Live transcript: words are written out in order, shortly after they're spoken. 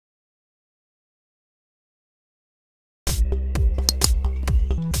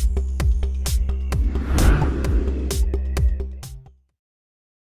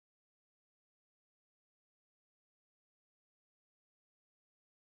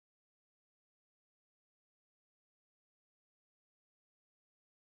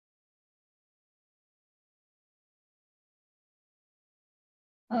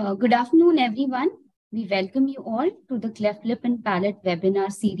Good afternoon, everyone. We welcome you all to the Cleft Lip and Palate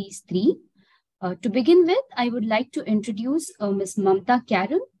webinar series 3. To begin with, I would like to introduce Ms. Mamta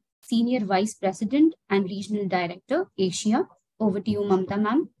Carroll, Senior Vice President and Regional Director, Asia. Over to you, Mamta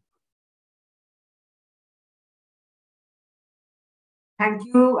ma'am. Thank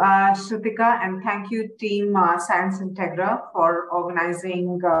you, Shrutika, and thank you, Team Science Integra, for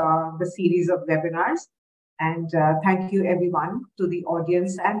organizing the series of webinars. And thank you, everyone, to the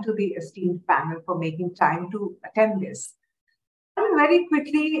audience and to the esteemed panel for making time to attend this. I'll very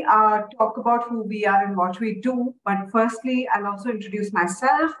quickly talk about who we are and what we do. But firstly, I'll also introduce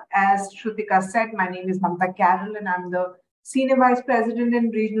myself. As Shrutika said, my name is Mamta Carroll, and I'm the Senior Vice President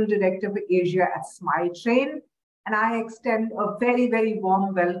and Regional Director for Asia at SmileTrain. And I extend a very, very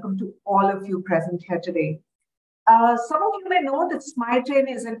warm welcome to all of you present here today. Some of you may know that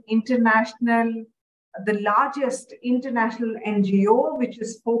SmileTrain is the largest international NGO, which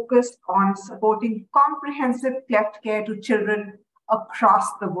is focused on supporting comprehensive cleft care to children across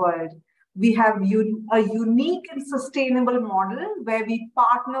the world. We have a unique and sustainable model where we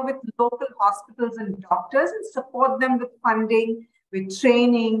partner with local hospitals and doctors and support them with funding, with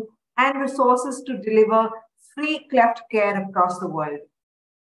training, and resources to deliver free cleft care across the world.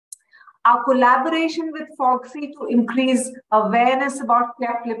 Our collaboration with FOGSI to increase awareness about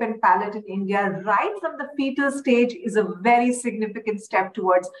cleft lip and palate in India right from the fetal stage is a very significant step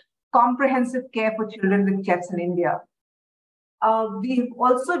towards comprehensive care for children with clefts in India. We've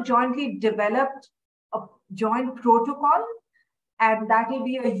also jointly developed a joint protocol, and that will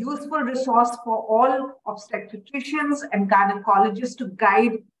be a useful resource for all obstetricians and gynecologists to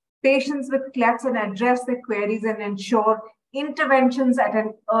guide patients with clefts and address their queries and ensure interventions at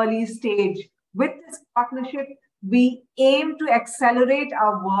an early stage. With this partnership, we aim to accelerate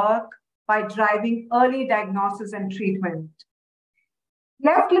our work by driving early diagnosis and treatment.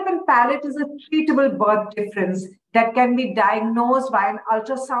 Cleft lip and palate is a treatable birth difference that can be diagnosed by an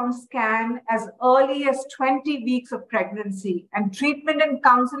ultrasound scan as early as 20 weeks of pregnancy, and treatment and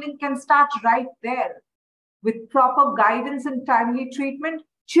counseling can start right there. With proper guidance and timely treatment,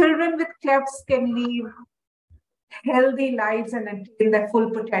 children with clefts can live healthy lives and attain their full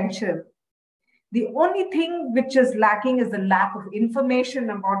potential. The only thing which is lacking is the lack of information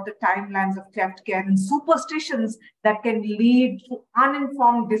about the timelines of cleft care and superstitions that can lead to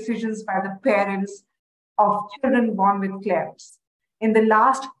uninformed decisions by the parents of children born with clefts. In the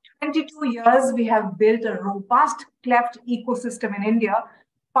last 22 years, we have built a robust cleft ecosystem in India,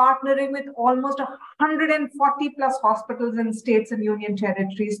 partnering with almost 140 plus hospitals in states and union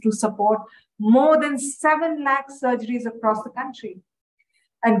territories to support more than 7 lakh surgeries across the country.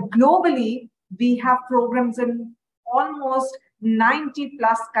 And globally, we have programs in almost 90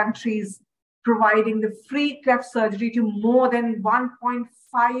 plus countries providing the free cleft surgery to more than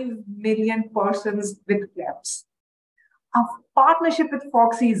 1.5 million persons with clefts. Our partnership with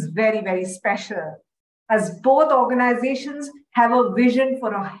FOGSI is very, very special, as both organizations have a vision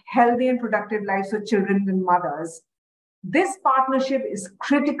for a healthy and productive life for children and mothers. This partnership is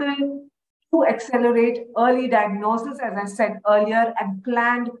critical to accelerate early diagnosis, as I said earlier, and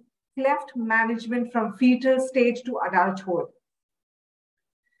planned cleft management from fetal stage to adulthood.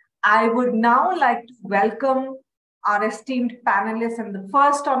 I would now like to welcome our esteemed panelists, and the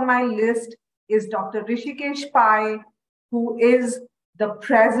first on my list is Dr. Rishikesh Pai, who is the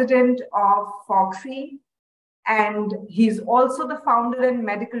president of FOGSI, and he's also the founder and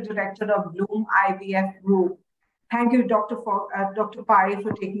medical director of Bloom IVF Group. Thank you, Dr. Pai,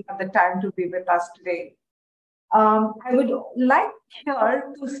 for taking up the time to be with us today. I would like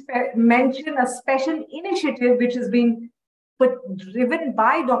here to mention a special initiative which has been driven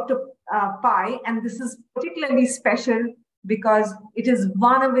by Dr. Pai, and this is particularly special because it is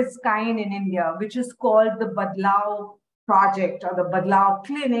one of its kind in India, which is called the Badlao Project or the Badlao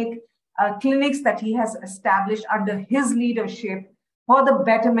Clinic, clinics that he has established under his leadership for the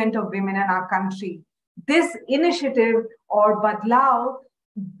betterment of women in our country. This initiative, or Badlao,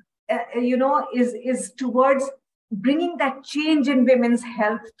 is towards bringing that change in women's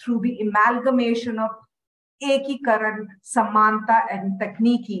health through the amalgamation of Ekikaran, Samanta, and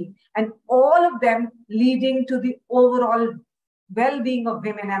Takniki, and all of them leading to the overall well-being of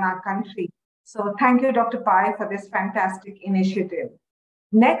women in our country. So thank you, Dr. Pai, for this fantastic initiative.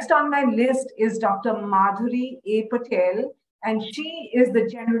 Next on my list is Dr. Madhuri A. Patel, and she is the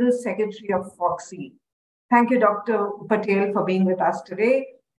General Secretary of FOGSI. Thank you, Dr. Patel, for being with us today.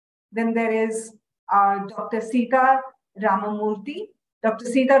 Then there is Dr. Sita Ramamurthy. Dr.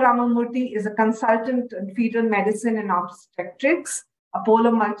 Sita Ramamurthy is a consultant in fetal medicine and obstetrics.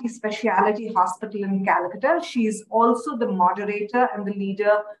 Apollo Multi-Speciality Hospital in Calcutta. She's also the moderator and the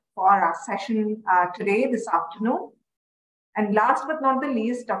leader for our session today, this afternoon. And last but not the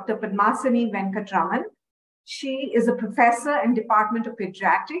least, Dr. Padmasini Venkatraman. She is a professor in Department of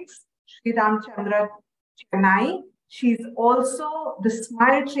Pediatrics, Sri Ramchandra, Chennai. She's also the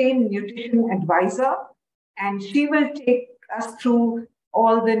Smile Train Nutrition Advisor, and she will take us through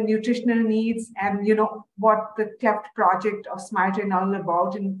all the nutritional needs and, what the Cleft project of Smile Train all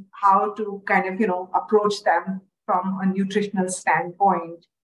about and how to kind of, approach them from a nutritional standpoint.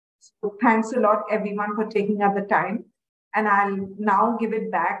 So thanks a lot, everyone, for taking up the time. And I'll now give it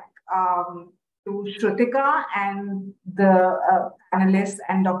back to Shrutika and the panelists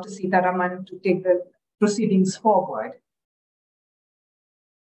and Dr. Sitaraman to take the proceedings forward.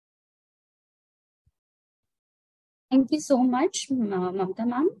 Thank you so much, Mamta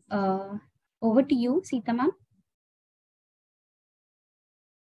ma'am. Over to you, Sita ma'am.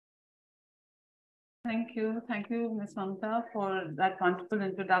 Thank you, Ms. Mamta, for that wonderful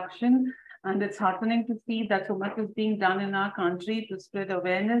introduction. And it's heartening to see that so much is being done in our country to spread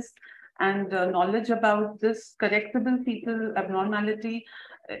awareness and knowledge about this correctable fetal abnormality.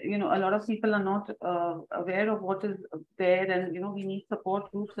 A lot of people are not aware of what is there, and we need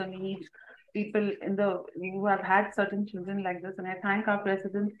support groups and we need people who have had certain children like this. And I thank our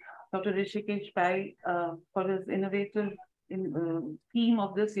president, Dr. Rishikesh Pai, for his innovative theme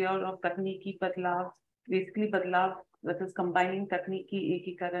of this year of Takniki Badlav, basically Badlav, that is combining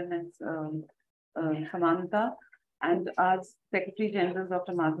Takniki, Ekikaran and Samanta, and our Secretary General,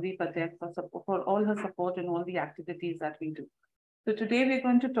 Dr. Madhuri Patel, for all her support in all the activities that we do. So today we're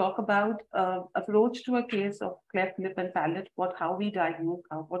going to talk about approach to a case of cleft lip and palate, how we diagnose,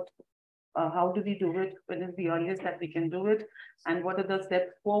 how do we do it, when is the earliest that we can do it, and what are the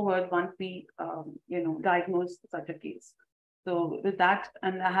steps forward once we, diagnose such a case. So with that,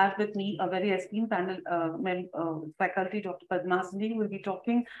 and I have with me a very esteemed panel faculty, Dr. Padmasini, who will be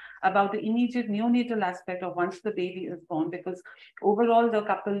talking about the immediate neonatal aspect of once the baby is born, because overall the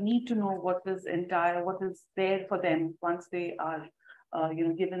couple need to know what is there for them once they are,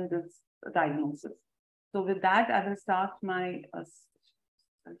 given this diagnosis. So with that, I will start my, I'll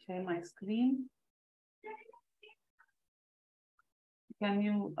share my screen. Can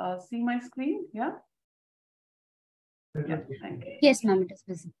you see my screen? Yeah. Yeah, thank you. Yes, ma'am, it is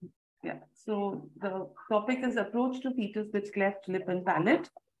visible. Yeah, so the topic is approach to fetus with cleft lip and palate.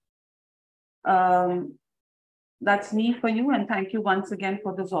 That's me for you, and thank you once again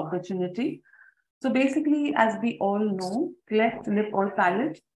for this opportunity. So basically, as we all know, cleft lip or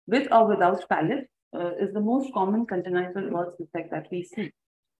palate, with or without palate, is the most common congenital birth defect that we see.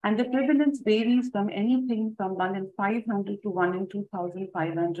 And the prevalence varies from anything from 1 in 500 to 1 in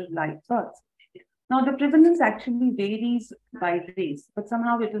 2,500 live births. Now, the prevalence actually varies by race, but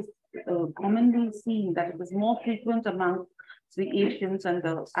somehow it is commonly seen that it is more frequent among the Asians and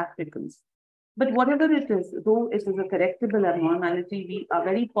the Africans. But whatever it is, though it is a correctable abnormality, we are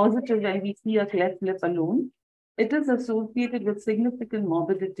very positive when we see a cleft lip alone. It is associated with significant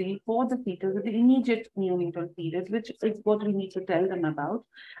morbidity for the fetus in the immediate neonatal period, which is what we need to tell them about.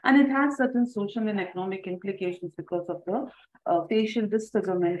 And it has certain social and economic implications because of the facial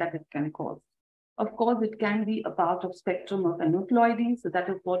disfigurement that it can cause. Of course, it can be a part of spectrum of aneuploidy. So that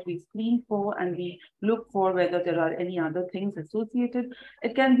is what we screen for, and we look for whether there are any other things associated.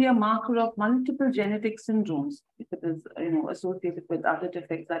 It can be a marker of multiple genetic syndromes if it is associated with other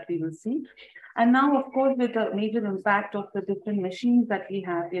defects that we will see. And now, of course, with the major impact of the different machines that we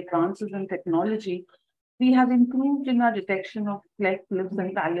have, the advances in technology, we have improved in our detection of cleft lips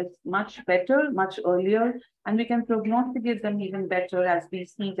and palates much better, much earlier, and we can prognosticate them even better as we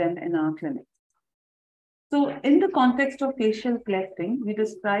see them in our clinics. So in the context of facial clefting,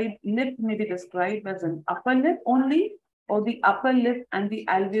 lip may be described as an upper lip only, or the upper lip and the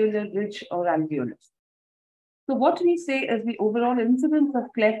alveolar ridge or alveolus. So what we say is the overall incidence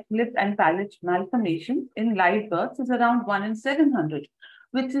of cleft lip and palate malformation in live births is around 1 in 700,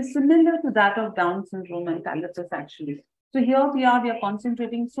 which is similar to that of Down syndrome and thalamus actually. So here we are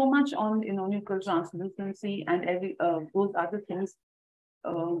concentrating so much on nuchal translucency and those other things.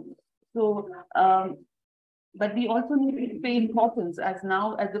 But we also need to pay importance as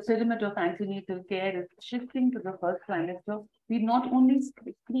now as the pyramid of antenatal care is shifting to the first trimester. We not only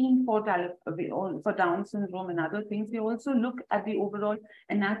screen for Down syndrome and other things, we also look at the overall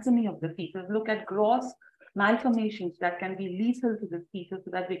anatomy of the fetus, look at gross malformations that can be lethal to the fetus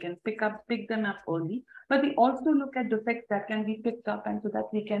so that we can pick them up early. But we also look at defects that can be picked up, and so that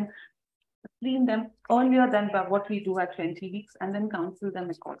we can screen them earlier than what we do at 20 weeks and then counsel them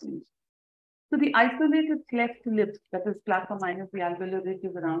accordingly. So the isolated cleft lip, that is plus or minus the alveolar ridge,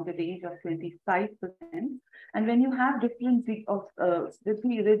 is around the range of 25%. And when you have different of the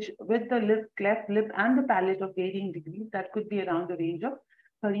ridge with the lip, cleft lip and the palate of varying degrees, that could be around the range of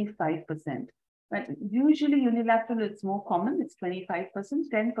 35%. But usually unilateral, it's more common, it's 25%,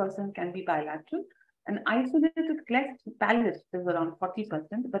 10% can be bilateral. An isolated cleft palate is around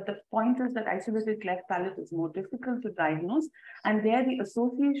 40%, but the point is that isolated cleft palate is more difficult to diagnose, and there the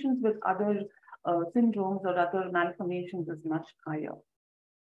associations with other syndromes or other malformations is much higher.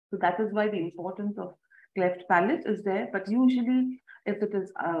 So that is why the importance of cleft palate is there, but usually if it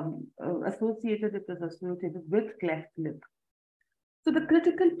is associated with cleft lip. So the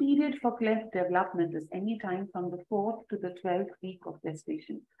critical period for cleft development is any time from the 4th to the 12th week of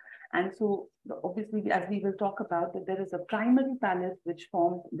gestation. And so obviously, as we will talk about, that there is a primary palate which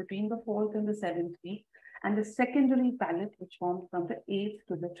forms between the 4th and the 7th week, and the secondary palate which forms from the 8th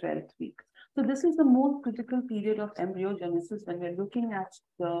to the 12th week. So this is the most critical period of embryogenesis when we're looking at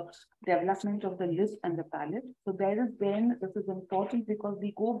the development of the lip and the palate. So there is then, this is important because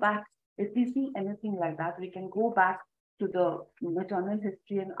we go back, if we see anything like that, we can go back to the maternal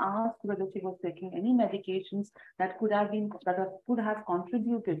history and ask whether she was taking any medications that could have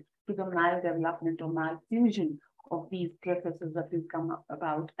contributed to the maldevelopment or malfusion of these processes that will come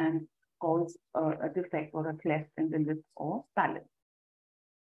about and cause a defect or a cleft in the lip or palate.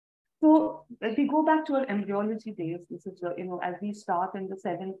 So if we go back to our embryology days, this is, as we start in the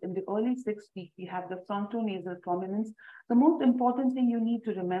early 6th week, we have the frontonasal prominence. The most important thing you need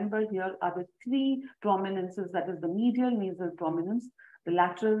to remember here are the 3 prominences, that is the medial nasal prominence, the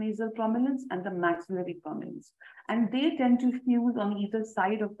lateral nasal prominence, and the maxillary prominence. And they tend to fuse on either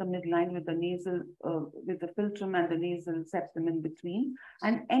side of the midline with the nasal, with the philtrum and the nasal septum in between.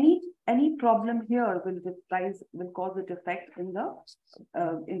 And any problem here will cause a defect in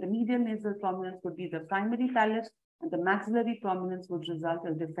the medial nasal prominence would be the primary palate, and the maxillary prominence would result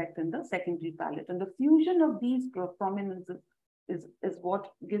in a defect in the secondary palate. And the fusion of these prominences is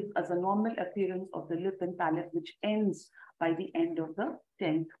what gives us a normal appearance of the lip and palate, which ends by the end of the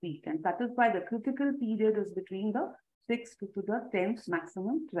 10th week. And that is why the critical period is between the 6th to the 10th,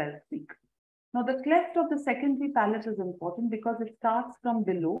 maximum 12th week. Now, the cleft of the secondary palate is important because it starts from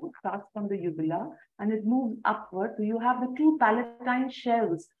below, starts from the uvula, and it moves upward. So you have the 2 palatine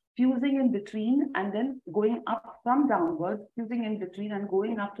shells fusing in between and then going up from downwards, fusing in between and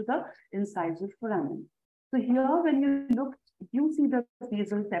going up to the incisal foramen. So here, when you look, you see the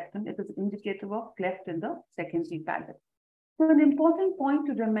nasal septum, it is indicative of cleft in the secondary palate. So an important point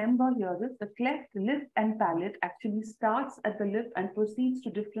to remember here is the cleft lip and palate actually starts at the lip and proceeds to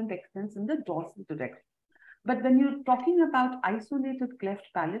different extents in the dorsal direction. But when you're talking about isolated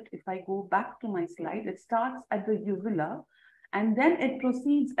cleft palate, if I go back to my slide, it starts at the uvula and then it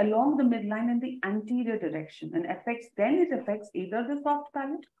proceeds along the midline in the anterior direction and it affects either the soft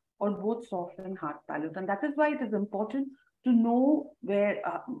palate or both soft and hard palate. And that is why it is important to know where,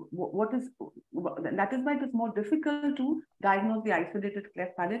 that is why it is more difficult to diagnose the isolated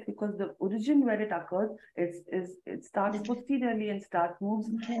cleft palate, because the origin where it occurs it starts posteriorly and moves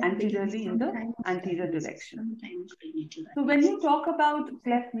anteriorly in the anterior direction. So when you talk about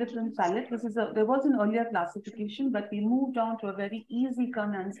cleft lip and palate, there was an earlier classification, but we moved on to a very easy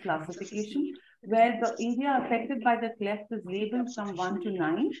Kernan's classification, where the area affected by the cleft is labeled from 1 to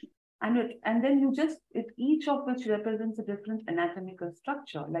 9. And then each of which represents a different anatomical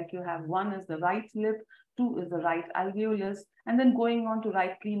structure. Like you have 1 is the right lip, 2 is the right alveolus, and then going on to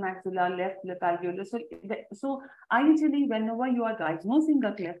right premaxilla, left lip alveolus. So ideally, whenever you are diagnosing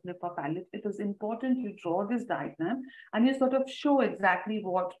the cleft lip or palate, it is important you draw this diagram and you sort of show exactly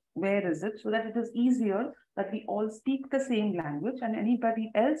where is it, so that it is easier that we all speak the same language and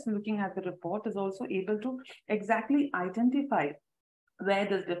anybody else looking at the report is also able to exactly identify where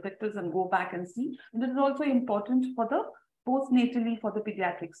this defect is and go back and see. And this is also important for the postnatally, for the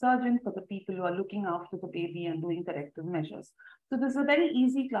pediatric surgeon, for the people who are looking after the baby and doing corrective measures. So this is a very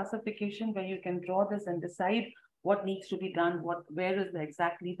easy classification where you can draw this and decide what needs to be done, where is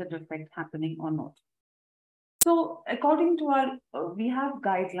exactly the defect happening or not. So according to we have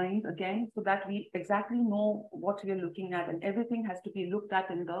guidelines again, so that we exactly know what we are looking at, and everything has to be looked at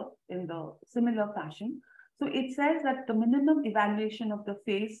in the similar fashion. So it says that the minimum evaluation of the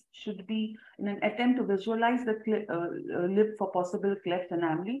face should be in an attempt to visualize the lip for possible cleft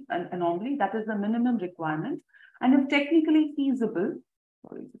anomaly. That is the minimum requirement. And if technically feasible,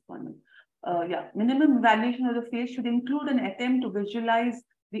 minimum evaluation of the face should include an attempt to visualize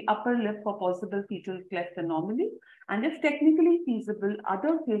the upper lip for possible fetal cleft anomaly. And if technically feasible,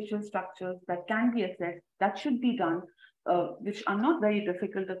 other facial structures that can be assessed, that should be done which are not very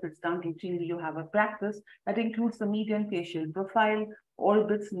difficult if it's done routinely. You have a practice that includes the median facial profile,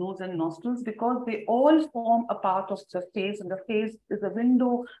 orbits, nose, and nostrils, because they all form a part of the face, and the face is a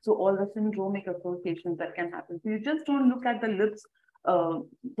window to all the syndromic associations that can happen. So you just don't look at the lips,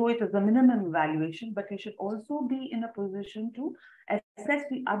 though it is a minimum evaluation, but you should also be in a position to assess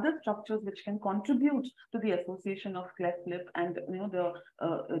the other structures which can contribute to the association of cleft lip and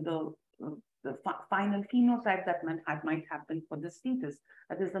the final phenotype that might happen for this fetus.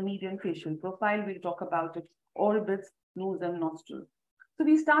 That is the median facial profile. We'll talk about it, orbits, nose, and nostrils. So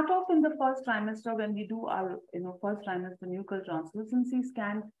we start off in the first trimester when we do our first trimester nuchal translucency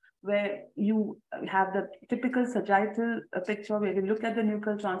scan, where you have the typical sagittal picture where you look at the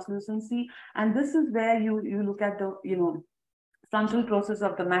nuchal translucency, and this is where you look at the frontal process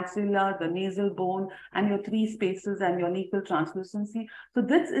of the maxilla, the nasal bone, and your three spaces and your nuchal translucency. So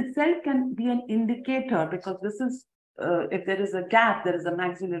this itself can be an indicator, because this is if there is a gap, there is a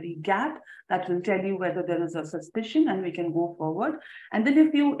maxillary gap that will tell you whether there is a suspicion, and we can go forward. And then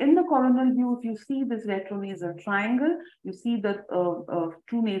if you, in the coronal view, if you see this retronasal triangle, you see the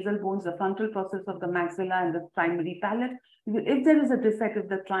two nasal bones, the frontal process of the maxilla and the primary palate. If there is a defect, if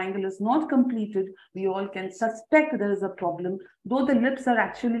the triangle is not completed, we all can suspect there is a problem, though the lips are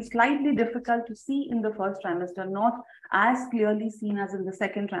actually slightly difficult to see in the first trimester, not as clearly seen as in the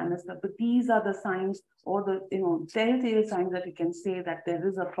second trimester. But these are the signs, or the telltale signs that we can say that there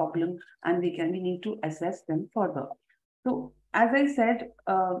is a problem, and we need to assess them further. So as I said,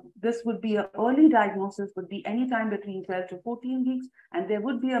 this would be an early diagnosis, would be any time between 12 to 14 weeks, and there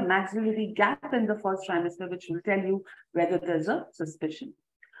would be a maxillary gap in the first trimester, which will tell you whether there's a suspicion.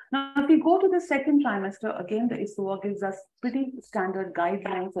 Now, if we go to the second trimester, again, the ISOA gives us pretty standard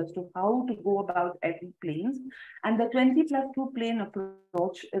guidelines as to how to go about every planes. And the 20+2 plane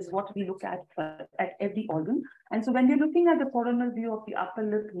approach is what we look at every organ. And so when you're looking at the coronal view of the upper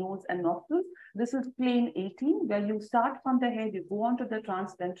lip, nose, and nostrils, this is plane 18, where you start from the head, you go onto the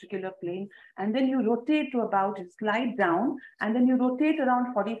transventricular plane, and then you rotate to about, you slide down, and then you rotate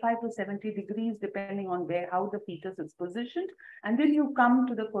around 45 to 70 degrees, depending on how the fetus is positioned. And then you come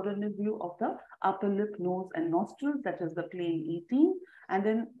to the coronal view of the upper lip, nose, and nostrils, that is the plane 18, and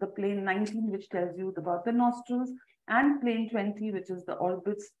then the plane 19, which tells you about the nostrils, and plane 20, which is the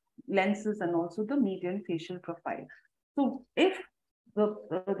orbits, lenses, and also the median facial profile. So if the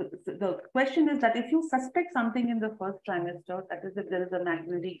question is that if you suspect something in the first trimester, that is if there is a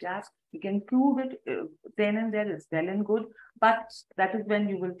maxillary gap, you can prove it then and there, is well and good, but that is when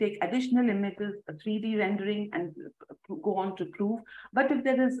you will take additional images, a 3D rendering, and go on to prove. But if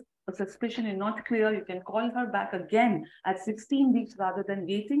there is a suspicion and not clear, you can call her back again at 16 weeks rather than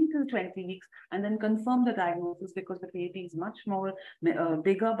waiting till 20 weeks and then confirm the diagnosis, because the baby is much more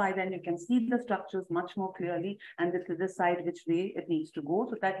bigger by then. You can see the structures much more clearly, and this is decide which way it needs to go,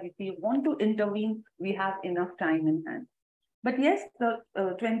 so that if you want to intervene, we have enough time in hand. But yes, the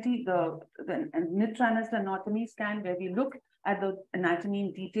mid-trimester anatomy scan, where we look at the anatomy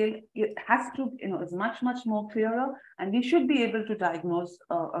in detail, it has to, is much more clearer, and we should be able to diagnose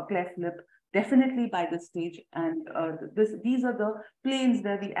a cleft lip definitely by this stage. And these are the planes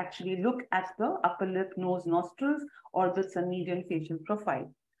where we actually look at the upper lip, nose, nostrils, orbits, and median facial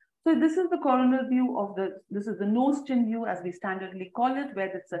profile. So this is the coronal view of this is the nose chin view, as we standardly call it, where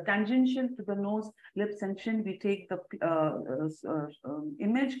it's a tangential to the nose, lips, and chin. We take the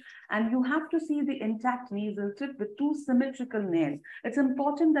image, and you have to see the intact nasal tip with two symmetrical nails. It's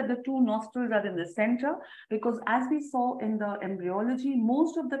important that the two nostrils are in the center, because as we saw in the embryology,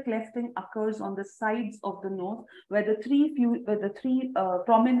 most of the clefting occurs on the sides of the nose, where the three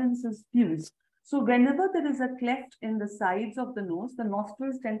prominences fuse. So whenever there is a cleft in the sides of the nose, the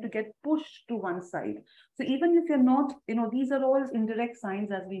nostrils tend to get pushed to one side. So even if you're not, these are all indirect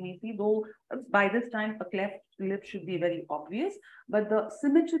signs, as we may see, though by this time a cleft lip should be very obvious. But the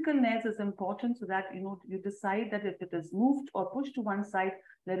symmetrical nails is important, so that, you decide that if it is moved or pushed to one side,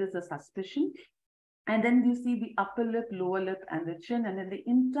 there is a suspicion. And then you see the upper lip, lower lip, and the chin, and then the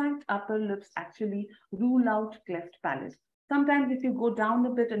intact upper lips actually rule out cleft palate. Sometimes if you go down a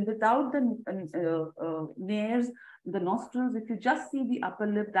bit and without the nares, the nostrils, if you just see the upper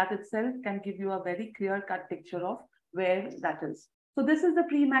lip, that itself can give you a very clear-cut picture of where that is. So this is the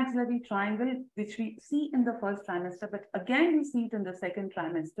premaxillary triangle, which we see in the first trimester, but again, we see it in the second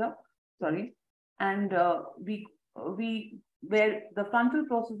trimester, and where the frontal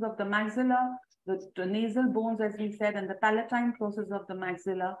process of the maxilla, the nasal bones, as we said, and the palatine process of the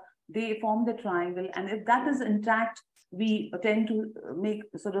maxilla, they form the triangle. And if that is intact, we tend to make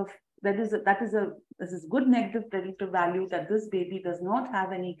this is good negative predictive value that this baby does not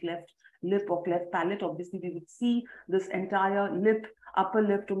have any cleft lip or cleft palate. Obviously, we would see this entire lip, upper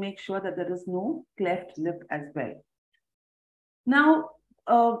lip, to make sure that there is no cleft lip as well. Now,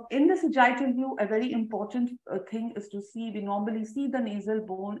 in the sagittal view, a very important thing is to see, we normally see the nasal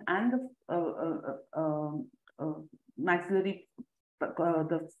bone and the maxillary,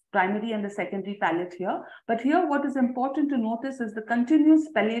 the primary and the secondary palate here. But here, what is important to notice is the continuous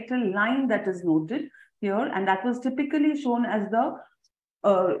palatal line that is noted here, and that was typically shown as the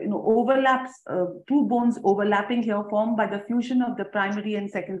overlaps, two bones overlapping here formed by the fusion of the primary and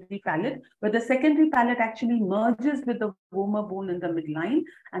secondary palate, where the secondary palate actually merges with the vomer bone in the midline.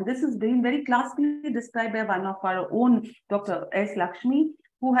 And this is being very classically described by one of our own, Dr. S. Lakshmi,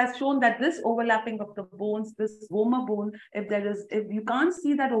 who has shown that this overlapping of the bones, this vomer bone, if you can't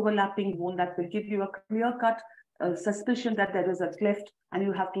see that overlapping bone, that will give you a clear-cut suspicion that there is a cleft, and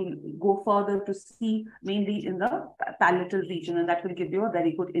you have to go further to see mainly in the palatal region, and that will give you a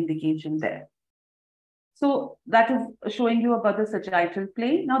very good indication there. So that is showing you about the sagittal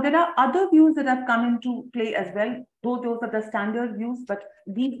plane. Now there are other views that have come into play as well, though those are the standard views, but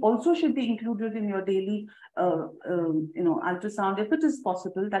these also should be included in your daily ultrasound if it is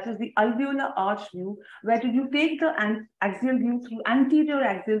possible. That is the alveolar arch view, where you take the axial view through anterior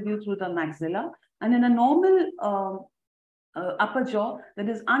axial view through the maxilla. And in a normal upper jaw, there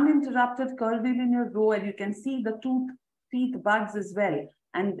is uninterrupted curvilinear row, and you can see the teeth buds as well.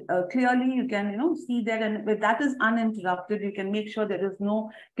 And clearly you can, see there, and if that is uninterrupted, you can make sure there is no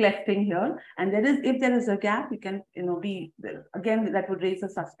clefting here. And if there is a gap, you can, again, that would raise a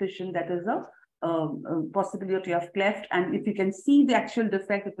suspicion that is a possibility of cleft. And if you can see the actual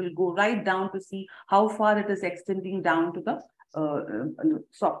defect, it will go right down to see how far it is extending down to the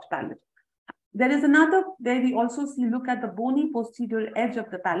soft palate. There is another, where we also look at the bony posterior edge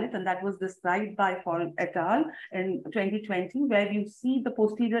of the palate, and that was described by Paul et al. In 2020, where you see the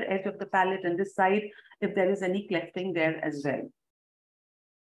posterior edge of the palate and decide if there is any clefting there as well.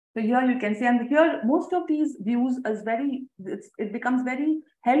 So here you can see, and here most of these views is it becomes very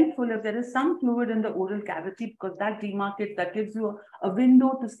helpful if there is some fluid in the oral cavity, because that demarcates, that gives you a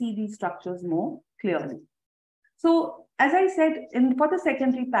window to see these structures more clearly. So as I said, for the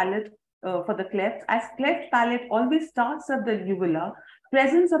secondary palate, for the cleft, as cleft palate always starts at the uvula,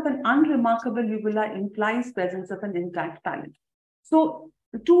 presence of an unremarkable uvula implies presence of an intact palate. So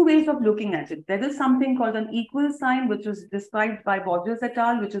two ways of looking at it. There is something called an equal sign, which is described by Borges et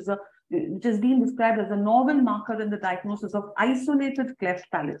al., which is being described as a novel marker in the diagnosis of isolated cleft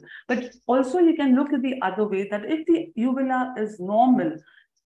palate. But also you can look at the other way, that if the uvula is normal,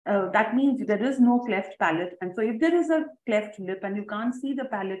 that means there is no cleft palate. And so if there is a cleft lip and you can't see the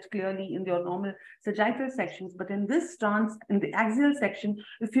palate clearly in your normal sagittal sections, but in this in the axial section,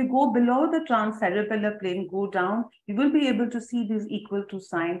 if you go below the transcerebellar plane, go down, you will be able to see this equal to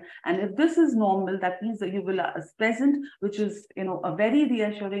sign. And if this is normal, that means the uvula is present, which is, a very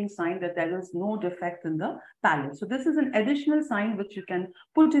reassuring sign that there is no defect in the palate. So this is an additional sign which you can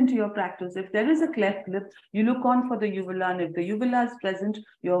put into your practice. If there is a cleft lip, you look on for the uvula, and if the uvula is present,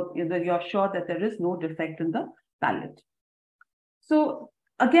 you're sure that there is no defect in the palate. So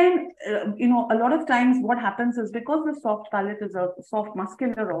again, a lot of times what happens is, because the soft palate is a soft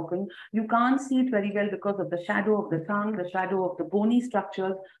muscular organ, you can't see it very well because of the shadow of the tongue, the shadow of the bony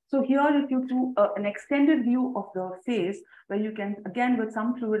structures. So here, if you do an extended view of the face, where you can, again, with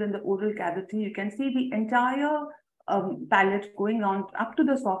some fluid in the oral cavity, you can see the entire palate going on up to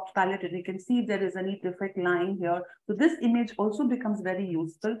the soft palate, and you can see if there is any defect lying here. So this image also becomes very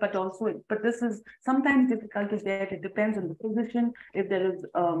useful, but this is sometimes difficult to get. It depends on the position. If there is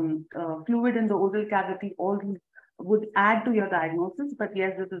fluid in the oral cavity, all these would add to your diagnosis. But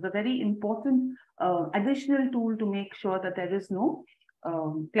yes, this is a very important additional tool to make sure that there is no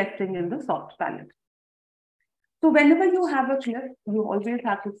clefting in the soft palate. So whenever you have a cleft, you always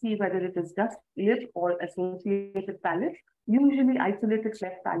have to see whether it is just lip or associated palate. Usually isolated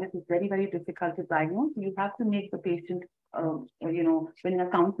cleft palate is very, very difficult to diagnose. You have to make the patient, when you're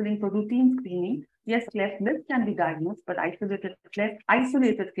counseling for routine screening, yes, cleft lip can be diagnosed, but isolated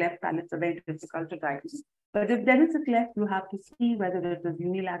cleft palates are very difficult to diagnose. But if there is a cleft, you have to see whether it is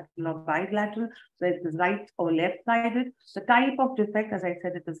unilateral or bilateral, whether it is right or left-sided. The type of defect, as I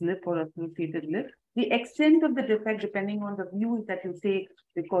said, it is lip or associated lip. The extent of the defect, depending on the views that you take,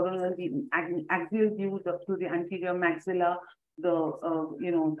 the coronal, the axial views up to the anterior maxilla,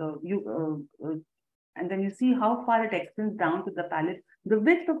 and then you see how far it extends down to the palate. The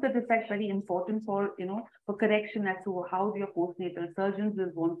width of the defect, very important for correction as to how your postnatal surgeons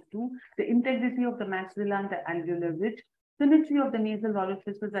will want to do. The integrity of the maxilla and the alveolar ridge. Symmetry of the nasal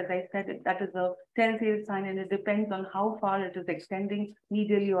orifices, as I said, that is a telltale sign, and it depends on how far it is extending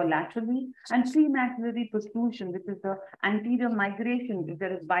medially or laterally. And premaxillary protrusion, which is the anterior migration. If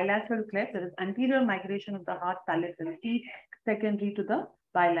there is bilateral cleft, there is anterior migration of the heart, palate, and teeth, secondary to the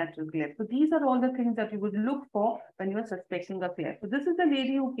bilateral cleft. So these are all the things that you would look for when you are suspecting a cleft. So this is a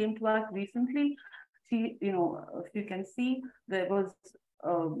lady who came to us recently. She, if you can see, there was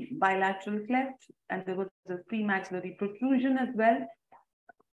bilateral cleft, and there was a premaxillary protrusion as well,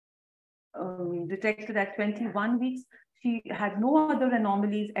 detected at 21 weeks. She had no other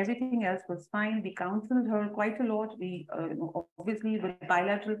anomalies. Everything else was fine. We counseled her quite a lot. We, obviously, with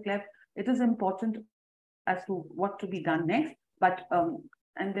bilateral cleft, it is important as to what to be done next. But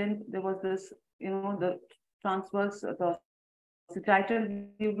and then there was this, the transverse, the sagittal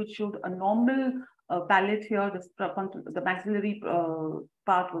view, which showed a normal palate here. The maxillary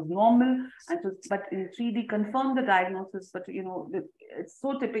part was normal, and so, but in 3D confirmed the diagnosis. But it's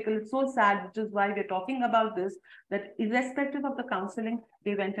so typical, it's so sad, which is why we're talking about this. That irrespective of the counseling,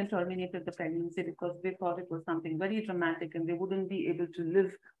 they went and terminated the pregnancy because they thought it was something very dramatic, and they wouldn't be able to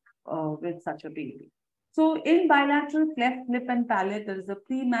live with such a baby. So in bilateral cleft lip and palate, there is a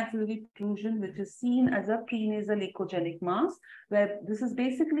premaxillary protrusion, which is seen as a prenasal echogenic mass, where this is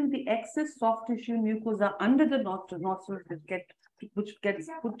basically the excess soft tissue mucosa under the nostrils which gets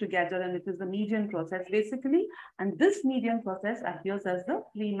put together, and it is the median process basically. And this median process appears as the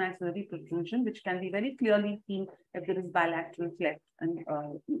premaxillary protrusion, which can be very clearly seen if there is bilateral cleft and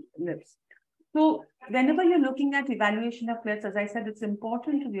lips. So whenever you're looking at evaluation of clefts, as I said, it's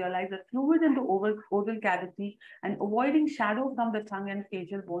important to realize that fluid in the oral cavity and avoiding shadow from the tongue and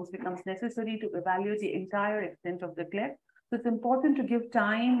facial bones becomes necessary to evaluate the entire extent of the cleft. So it's important to give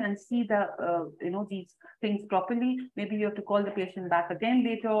time and see the, these things properly. Maybe you have to call the patient back again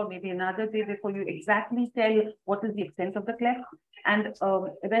later, or maybe another day before you exactly tell what is the extent of the cleft. And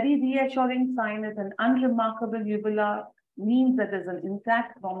a very reassuring sign is an unremarkable uvula, means that there's an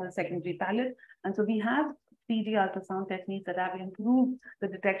intact normal secondary palate. And so we have 3D ultrasound techniques that have improved the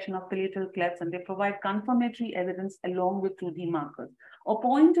detection of palatal clefts, and they provide confirmatory evidence along with 2D markers. A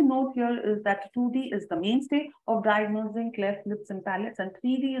point to note here is that 2D is the mainstay of diagnosing cleft lips and palates, and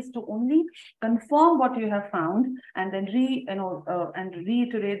 3D is to only confirm what you have found and then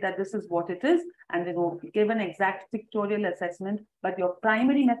reiterate that this is what it is, and give an exact pictorial assessment. But your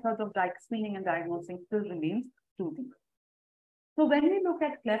primary method of screening and diagnosing still remains 2D. So when we look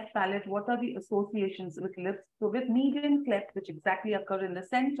at cleft palate, what are the associations with lips? So with median cleft, which exactly occur in the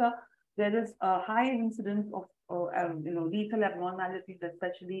center, there is a high incidence of lethal abnormalities,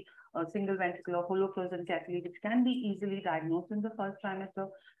 especially single ventricular holocrosencephaly, which can be easily diagnosed in the first trimester.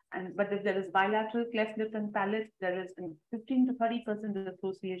 But if there is bilateral cleft lip and palate, there is 15 to 30%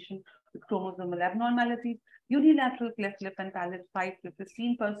 association with chromosomal abnormalities. Unilateral cleft lip and palate, 5 to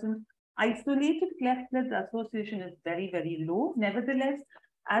 15%. Isolated cleft lip association is very, very low. Nevertheless,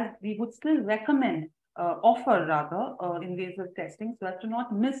 as we would still recommend, offer rather invasive testing so as to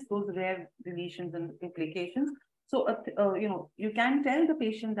not miss those rare deletions and implications. So, you can tell the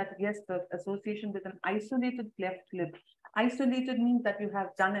patient that yes, the association with an isolated cleft lip. Isolated means that you have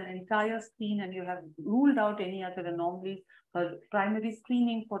done an entire screen and you have ruled out any other anomalies. Primary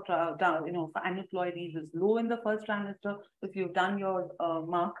screening for aneuploidies is low in the first trimester. If you've done your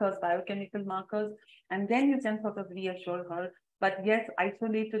markers, biochemical markers, and then you can sort of reassure her. But yes,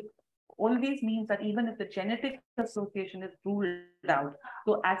 isolated always means that even if the genetic association is ruled out,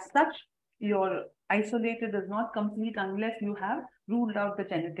 so as such, your isolated is not complete unless you have ruled out the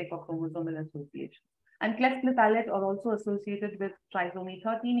genetic or chromosomal association. And cleft lip palate are also associated with trisomy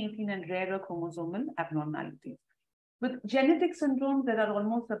 13, 18, and rarer chromosomal abnormalities. With genetic syndromes, there are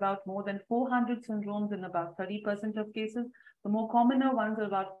almost about more than 400 syndromes in about 30% of cases. The more commoner ones are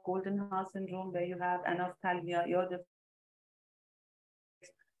about golden heart syndrome, where you have anophthalmia, ear defects,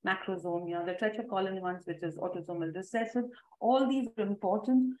 macrosomia, the tetracolon ones, which is autosomal recessive. All these are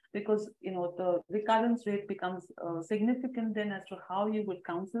important because the recurrence rate becomes significant then as to how you would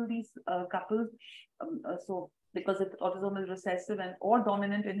counsel these couples. Because it's autosomal recessive and or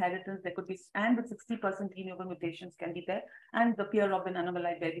dominant inheritance, there could be, and with 60% de novo mutations can be there, and the Pierre-Robin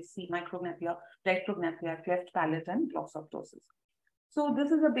anomaly where we see micrognathia, rectognathia, cleft palate, and glossoptosis. So this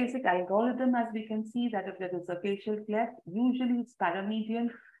is a basic algorithm, as we can see, that if there is a facial cleft, usually it's paramedian,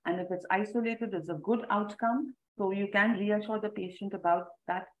 and if it's isolated, it's a good outcome. So you can reassure the patient about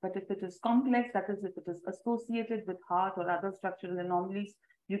that. But if it is complex, that is, if it is associated with heart or other structural anomalies,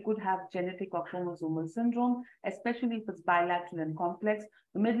 you could have genetic or chromosomal syndrome, especially if it's bilateral and complex.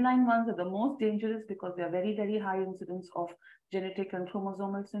 The midline ones are the most dangerous because they are very, very high incidence of genetic and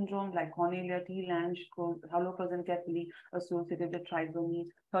chromosomal syndrome like Cornelia, T-Lange, haloprosencephaly associated with trisomy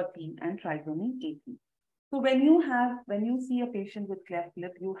 13 and trisomy 18. So when you see a patient with cleft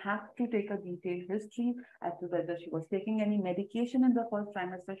lip, you have to take a detailed history as to whether she was taking any medication in the first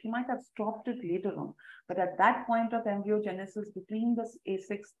trimester. She might have stopped it later on, but at that point of embryogenesis between the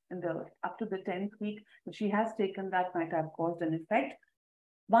A6 and up to the 10th week, if she has taken that, might have caused an effect.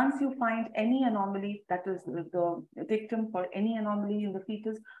 Once you find any anomaly, that is the victim for any anomaly in the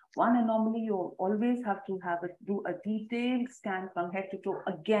fetus, one anomaly, you always have to do a detailed scan from head to toe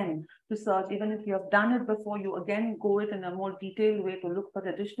again to search. Even if you have done it before, you again go it in a more detailed way to look for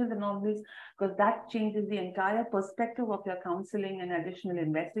additional anomalies, because that changes the entire perspective of your counseling and additional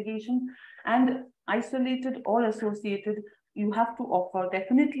investigation. And isolated or associated, you have to offer,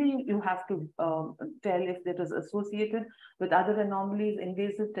 definitely you have to tell if it is associated with other anomalies.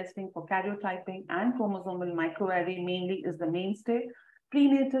 Invasive testing for karyotyping and chromosomal microarray mainly is the mainstay.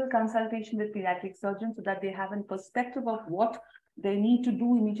 Prenatal consultation with pediatric surgeons so that they have a perspective of what they need to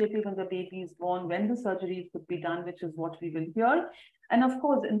do immediately when the baby is born, when the surgeries could be done, which is what we will hear. And of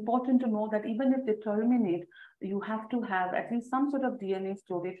course, important to know that even if they terminate, you have to have at least some sort of DNA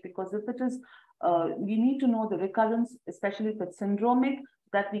storage, because if it is, we need to know the recurrence, especially if it's syndromic,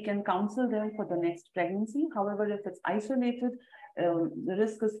 that we can counsel them for the next pregnancy. However, if it's isolated, the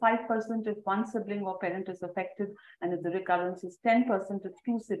risk is 5% if one sibling or parent is affected, and if the recurrence is 10% if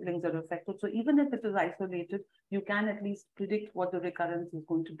two siblings are affected. So even if it is isolated, you can at least predict what the recurrence is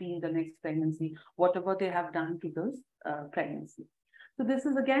going to be in the next pregnancy, whatever they have done to this pregnancy. So this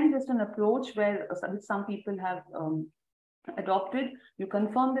is again just an approach where some people have adopted. You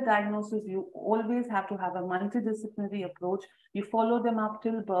confirm the diagnosis. You always have to have a multidisciplinary approach. You follow them up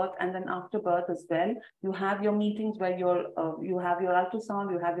till birth and then after birth as well. You have your meetings where you have your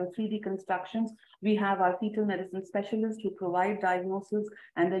ultrasound, you have your 3D constructions. We have our fetal medicine specialists who provide diagnosis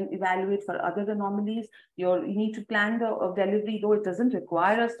and then evaluate for other anomalies. You need to plan the delivery, though it doesn't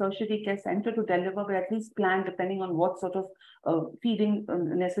require a tertiary care center to deliver, but at least plan depending on what sort of feeding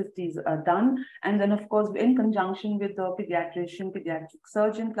necessities are done. And then, of course, in conjunction with the pediatrician, pediatric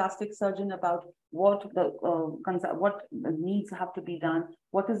surgeon, plastic surgeon about what needs have to be done,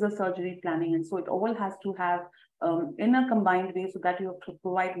 what is the surgery planning. And so it all has to have in a combined way so that you have to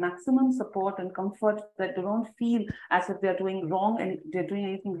provide maximum support and comfort, that they don't feel as if they're doing wrong and they're doing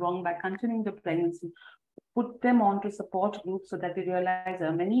anything wrong by continuing the pregnancy. Put them on to support groups so that they realize there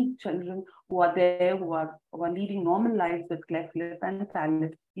are many children who are there who are leading normal lives with cleft lip and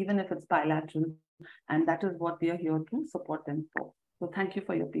palate, even if it's bilateral. And that is what we are here to support them for. So thank you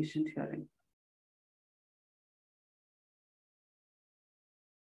for your patient hearing.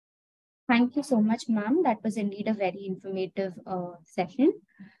 Thank you so much, ma'am. That was indeed a very informative session.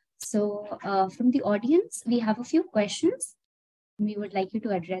 So from the audience, we have a few questions. We would like you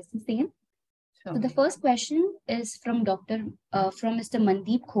to address the same. Sure. So the first question is from Mr.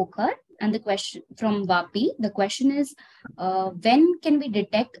 Mandeep Khokar, and the question from Vapi. The question is, when can we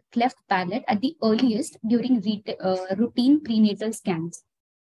detect cleft palate at the earliest during routine prenatal scans?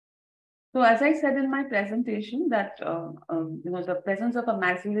 So as I said in my presentation that, the presence of a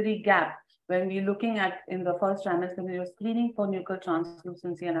maxillary gap, when we're looking at in the first trimester, when you're screening for nuchal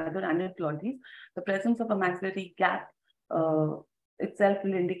translucency and other aneuploidies, the presence of a maxillary gap itself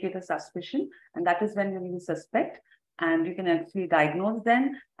will indicate a suspicion, and that is when you suspect, and you can actually diagnose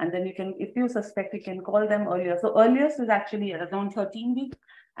them, and then you can, if you suspect, you can call them earlier. So earliest is actually around 13 weeks,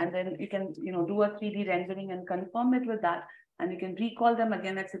 and then you can do a 3D rendering and confirm it with that, and you can recall them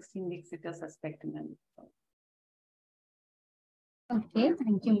again at 16 weeks if you're suspecting them. Okay,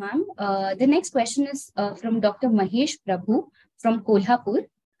 thank you, ma'am. The next question is from Dr. Mahesh Prabhu from Kolhapur.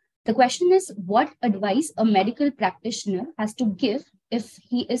 The question is, what advice a medical practitioner has to give if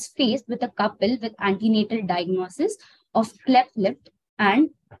he is faced with a couple with antenatal diagnosis of cleft lip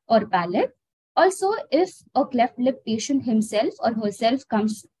and or palate? Also, if a cleft lip patient himself or herself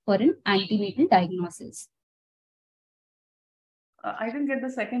comes for an antenatal diagnosis. I didn't get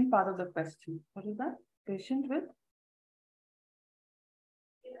the second part of the question. What is that? Patient with?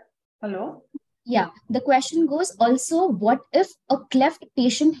 Hello? Yeah, the question goes also, what if a cleft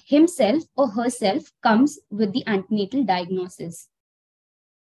patient himself or herself comes with the antenatal diagnosis?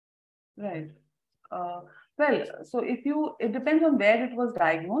 Right. Well, so it depends on where it was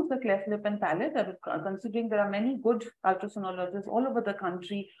diagnosed, the cleft lip and palate. Considering there are many good ultrasonologists all over the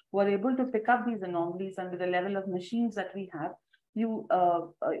country who are able to pick up these anomalies, and with the level of machines that we have,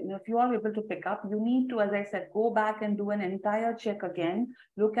 if you are able to pick up, you need to, as I said, go back and do an entire check again,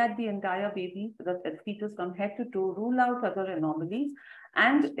 look at the entire baby, the fetus from head to toe, rule out other anomalies.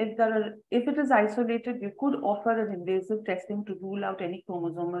 And if it is isolated, you could offer an invasive testing to rule out any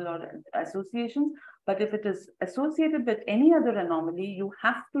chromosomal or associations. But if it is associated with any other anomaly, you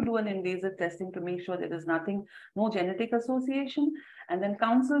have to do an invasive testing to make sure there is no genetic association, and then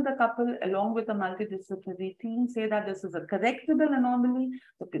counsel the couple along with a multidisciplinary team, say that this is a correctable anomaly.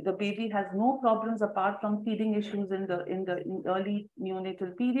 The baby has no problems apart from feeding issues in the early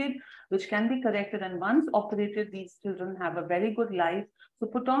neonatal period, which can be corrected. And once operated, these children have a very good life. So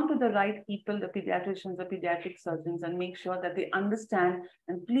put on to the right people, the pediatricians, the pediatric surgeons, and make sure that they understand.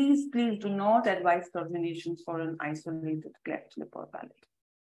 And please, please do not advise terminations for an isolated cleft lip or palate.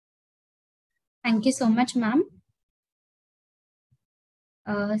 Thank you so much, ma'am.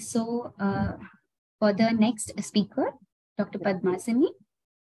 For the next speaker, Dr. Padmasini.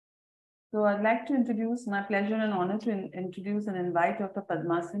 So I'd like to introduce, my pleasure and honor to introduce and invite Dr.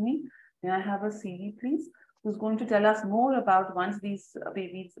 Padmasini. May I have a CV, please? Who's going to tell us more about once these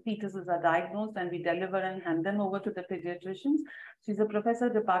fetuses are diagnosed and we deliver and hand them over to the pediatricians. She's a professor,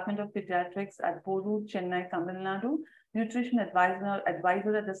 Department of Pediatrics at Porur, Chennai, Tamil Nadu, nutrition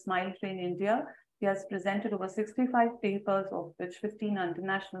advisor at the Smile Train, India. She has presented over 65 papers, of which 15 are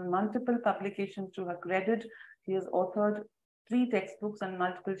international, multiple publications to her credit. She has authored 3 textbooks and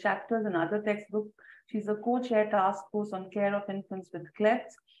multiple chapters in other textbooks. She's a co-chair task force on care of infants with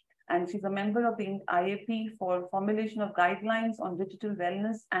clefts. And she's a member of the IAP for formulation of guidelines on digital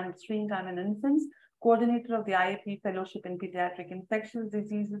wellness and screen time in infants, coordinator of the IAP Fellowship in Pediatric Infectious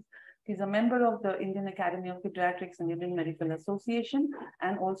Diseases. She's a member of the Indian Academy of Pediatrics and Indian Medical Association,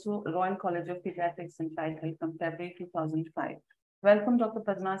 and also Royal College of Pediatrics and Child Health from February 2005. Welcome, Dr.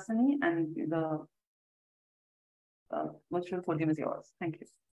 Padmasini, and the virtual podium is yours. Thank you.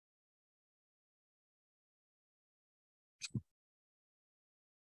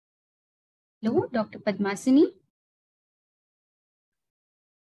 Hello, Dr. Padmasini.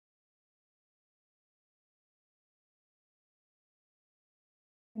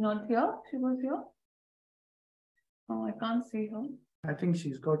 Not here? She was here? Oh, I can't see her. I think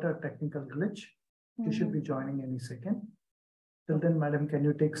she's got a technical glitch. She should be joining any second. Till then, madam, can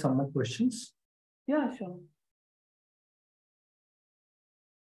you take some more questions? Yeah, sure.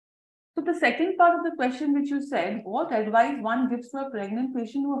 So the second part of the question which you said, what advice one gives to a pregnant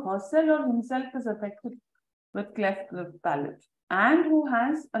patient who herself or himself is affected with cleft lip palate and who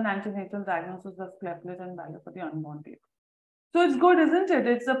has an antenatal diagnosis of cleft lip and palate for the unborn baby? So it's good, isn't it?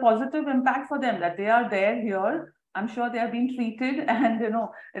 It's a positive impact for them that they are there here. I'm sure they have been treated, and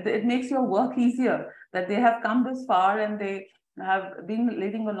it makes your work easier that they have come this far and they have been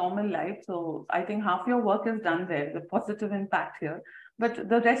leading a normal life. So I think half your work is done there, the positive impact here. But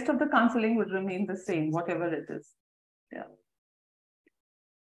the rest of the counseling would remain the same, whatever it is. Yeah.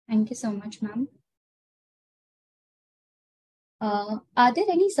 Thank you so much, ma'am. Are there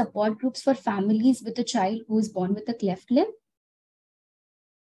any support groups for families with a child who is born with a cleft lip?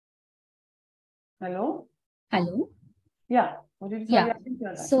 Hello? Hello? Yeah. What did you say? Yeah.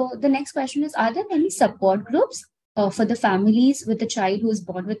 So the next question is, are there any support groups for the families with a child who is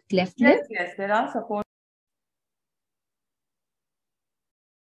born with cleft lip? Yes, there are support.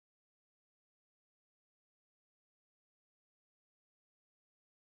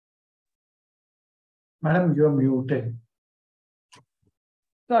 Madam, you are muted.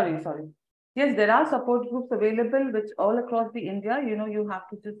 Sorry. Yes, there are support groups available, which all across the India, you have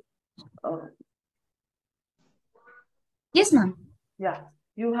to just... Yes, ma'am. Yeah,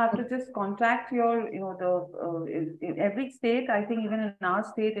 you have to just contact your, in every state, I think even in our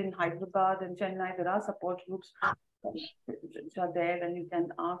state, in Hyderabad and Chennai, there are support groups which are there, and you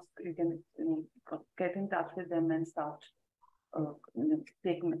can ask, you can, get in touch with them and start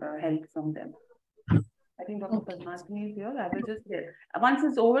taking help from them. I think Dr. Padmasini is here. I will just get, once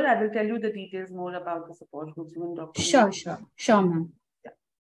it's over, I will tell you the details more about the support groups. Even Dr. Sure, ma'am. Yeah.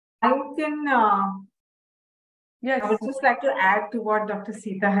 I can, yes. I would just like to add to what Dr.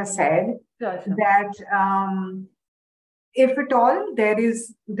 Sita has said, that if at all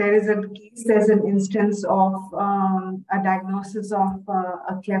there's an instance of a diagnosis of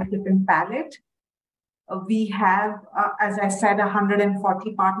a cleft lip and palate. We have, as I said,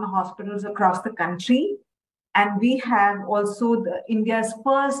 140 partner hospitals across the country. And we have also India's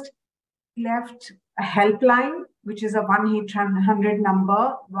first cleft helpline, which is a 1-800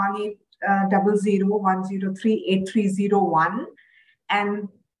 number, 1-800-103-8301. And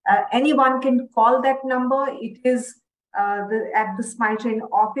anyone can call that number. It is at the Smile Train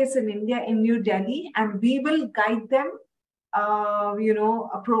office in India, in New Delhi, and we will guide them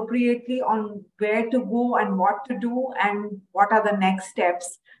appropriately on where to go and what to do and what are the next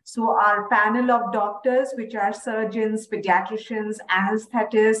steps. So our panel of doctors, which are surgeons, pediatricians,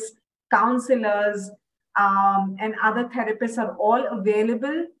 anesthetists, counselors, and other therapists, are all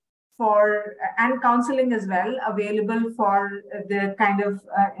available for, and counseling as well, available for the kind of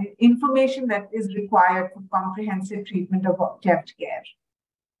information that is required for comprehensive treatment of cleft care.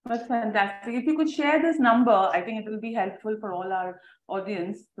 That's fantastic. If you could share this number, I think it will be helpful for all our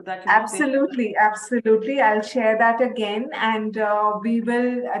audience so that absolutely. I'll share that again, and we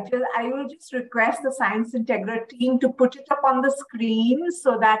will. I will just request the Science Integra team to put it up on the screen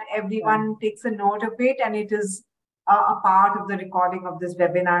so that everyone takes a note of it, and it is a part of the recording of this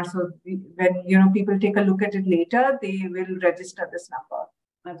webinar. So when people take a look at it later, they will register this number.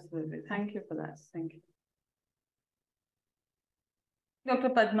 Absolutely. Thank you for that. Thank you. Dr.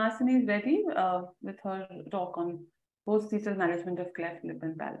 Padmasini is ready with her talk on post-fetal management of cleft lip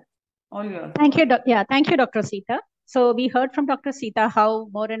and palate. All yours. Thank you, thank you, Dr. Sita. So we heard from Dr. Sita how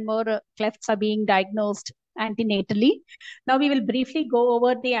more and more clefts are being diagnosed antenatally. Now we will briefly go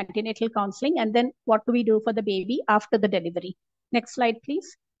over the antenatal counseling and then what do we do for the baby after the delivery. Next slide,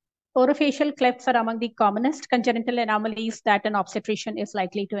 please. Orofacial clefts are among the commonest congenital anomalies that an obstetrician is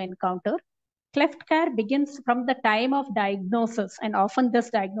likely to encounter. Cleft care begins from the time of diagnosis, and often this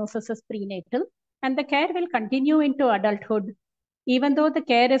diagnosis is prenatal, and the care will continue into adulthood. Even though the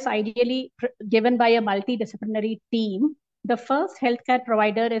care is ideally given by a multidisciplinary team, the first healthcare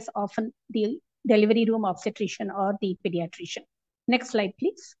provider is often the delivery room obstetrician or the pediatrician. Next slide,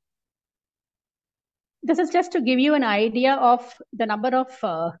 please. This is just to give you an idea of the number of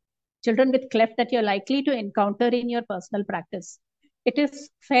children with cleft that you're likely to encounter in your personal practice. It is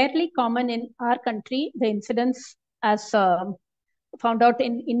fairly common in our country. The incidence as found out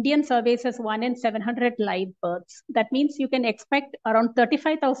in Indian surveys as 1 in 700 live births. That means you can expect around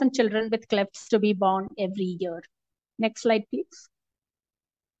 35,000 children with clefts to be born every year. Next slide, please.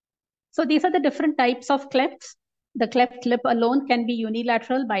 So these are the different types of clefts. The cleft lip alone can be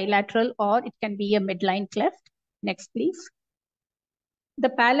unilateral, bilateral, or it can be a midline cleft. Next, please. The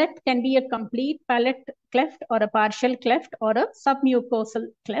palate can be a complete palate cleft or a partial cleft or a submucosal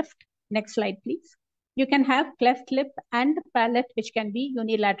cleft. Next slide, please. You can have cleft lip and palate, which can be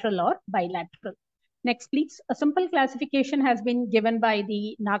unilateral or bilateral. Next, please. A simple classification has been given by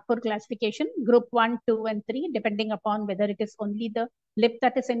the Nagpur classification, group 1, 2, and 3, depending upon whether it is only the lip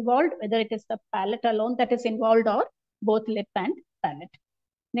that is involved, whether it is the palate alone that is involved, or both lip and palate.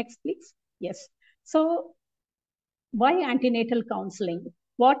 Next, please. Yes. So, why antenatal counseling?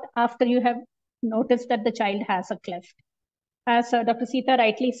 What after you have noticed that the child has a cleft? As Dr. Sita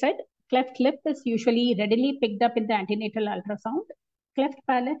rightly said, cleft lip is usually readily picked up in the antenatal ultrasound. Cleft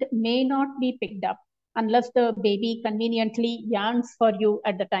palate may not be picked up unless the baby conveniently yarns for you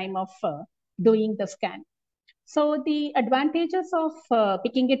at the time of doing the scan. So the advantages of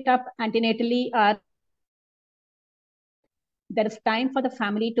picking it up antenatally are there is time for the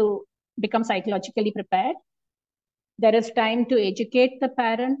family to become psychologically prepared. There is time to educate the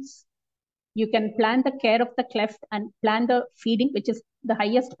parents. You can plan the care of the cleft and plan the feeding, which is the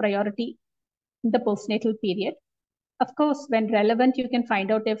highest priority in the postnatal period. Of course, when relevant, you can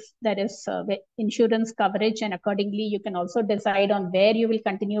find out if there is insurance coverage, and accordingly, you can also decide on where you will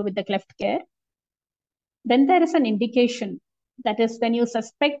continue with the cleft care. Then there is an indication, that is when you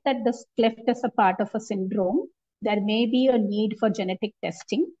suspect that this cleft is a part of a syndrome, there may be a need for genetic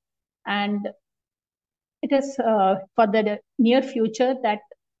testing, and it is for the near future that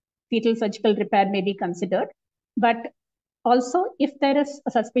fetal surgical repair may be considered. But also, if there is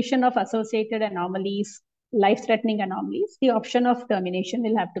a suspicion of associated anomalies, life-threatening anomalies, the option of termination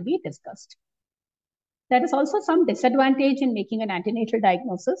will have to be discussed. There is also some disadvantage in making an antenatal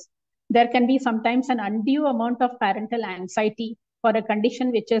diagnosis. There can be sometimes an undue amount of parental anxiety for a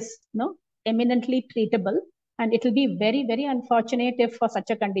condition which is eminently treatable, and it will be very, very unfortunate if for such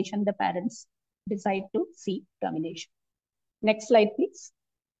a condition the parents decide to seek termination. Next slide, please.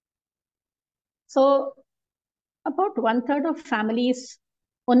 So about 1/3 of families,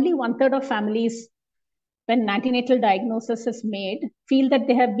 only 1/3 of families, when antenatal diagnosis is made, feel that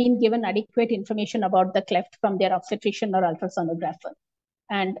they have been given adequate information about the cleft from their obstetrician or ultrasonographer.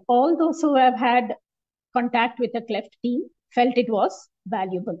 And all those who have had contact with the cleft team felt it was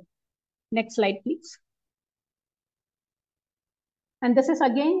valuable. Next slide, please. And this is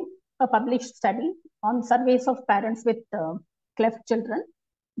again a published study on surveys of parents with cleft children.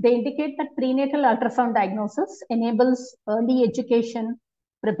 They indicate that prenatal ultrasound diagnosis enables early education,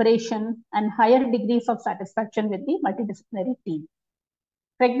 preparation, and higher degrees of satisfaction with the multidisciplinary team.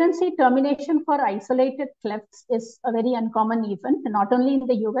 Pregnancy termination for isolated clefts is a very uncommon event, not only in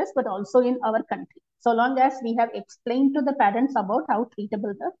the US, but also in our country, so long as we have explained to the parents about how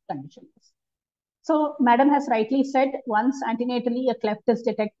treatable the condition is. So Madam has rightly said, once antenatally a cleft is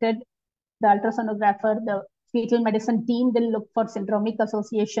detected, the ultrasonographer, the fetal medicine team will look for syndromic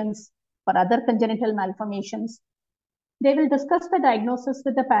associations for other congenital malformations. They will discuss the diagnosis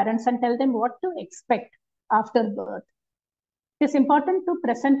with the parents and tell them what to expect after birth. It is important to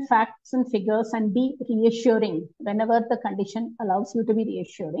present facts and figures and be reassuring whenever the condition allows you to be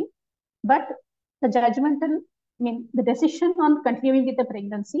reassuring. But the the decision on continuing with the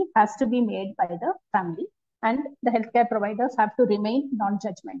pregnancy has to be made by the family, and the healthcare providers have to remain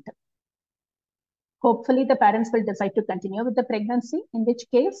non-judgmental. Hopefully, the parents will decide to continue with the pregnancy, in which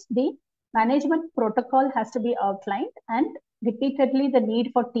case the management protocol has to be outlined and repeatedly the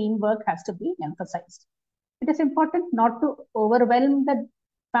need for teamwork has to be emphasized. It is important not to overwhelm the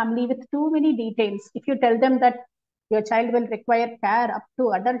family with too many details. If you tell them that your child will require care up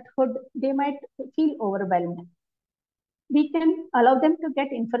to adulthood, they might feel overwhelmed. We can allow them to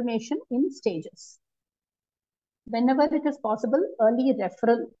get information in stages. Whenever it is possible, early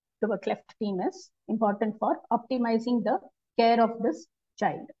referral to a cleft team is important for optimizing the care of this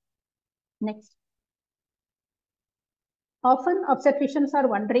child. Next. Often obstetricians are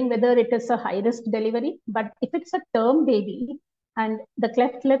wondering whether it is a high-risk delivery, but if it's a term baby and the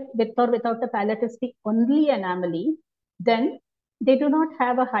cleft lip with or without the palate is the only anomaly, then they do not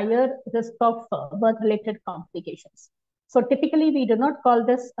have a higher risk of birth-related complications. So typically, we do not call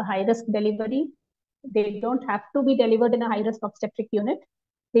this a high-risk delivery. They don't have to be delivered in a high-risk obstetric unit.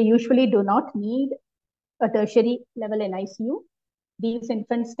 They usually do not need a tertiary level NICU. These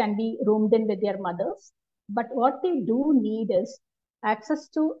infants can be roomed in with their mothers. But what they do need is access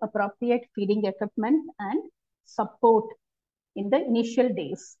to appropriate feeding equipment and support in the initial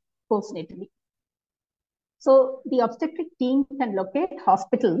days postnatally. So the obstetric team can locate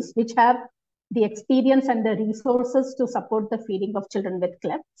hospitals which have the experience and the resources to support the feeding of children with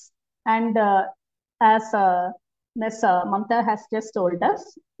clefts. And as Ms. Mamta has just told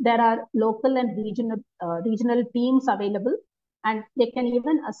us, there are local and regional teams available, and they can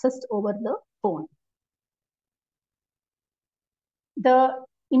even assist over the phone. The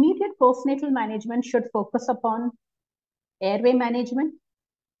immediate postnatal management should focus upon airway management,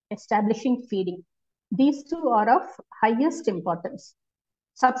 establishing feeding. These two are of highest importance.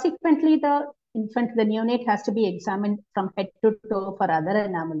 Subsequently, the infant, the neonate, has to be examined from head to toe for other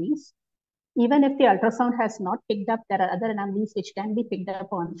anomalies. Even if the ultrasound has not picked up, there are other anomalies which can be picked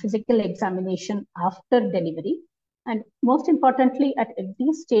up on physical examination after delivery. And most importantly, at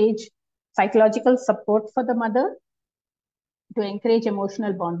every stage, psychological support for the mother to encourage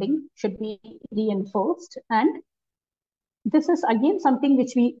emotional bonding should be reinforced. And this is again something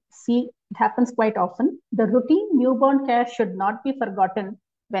which we see it happens quite often. The routine newborn care should not be forgotten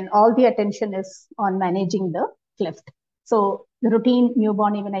when all the attention is on managing the cleft. So the routine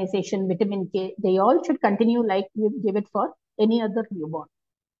newborn immunization, vitamin K, they all should continue like we give it for any other newborn.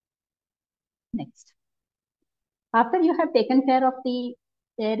 Next. After you have taken care of the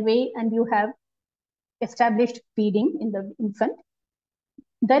airway and you have established feeding in the infant,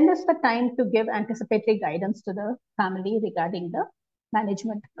 then is the time to give anticipatory guidance to the family regarding the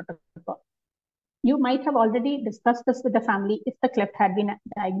management protocol. You might have already discussed this with the family if the cleft had been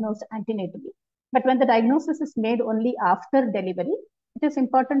diagnosed antenatally. But when the diagnosis is made only after delivery, it is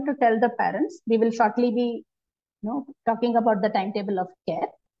important to tell the parents. We will shortly be talking about the timetable of care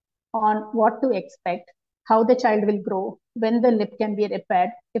on what to expect, how the child will grow, when the lip can be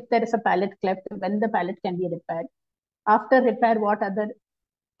repaired, if there is a palate cleft, when the palate can be repaired. After repair, what other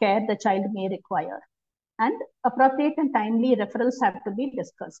care the child may require. And appropriate and timely referrals have to be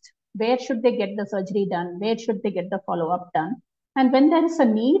discussed. Where should they get the surgery done? Where should they get the follow-up done? And when there is a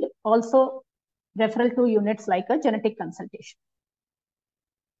need, also referral to units like a genetic consultation.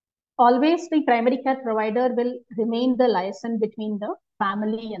 Always the primary care provider will remain the liaison between the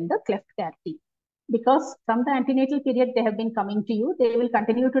family and the cleft care team. Because from the antenatal period they have been coming to you, they will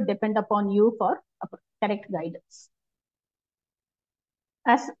continue to depend upon you for correct guidance.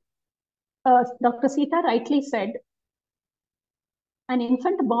 As Dr. Sita rightly said, an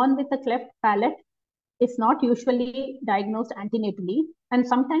infant born with a cleft palate is not usually diagnosed antenatally, and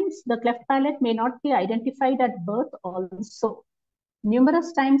sometimes the cleft palate may not be identified at birth also.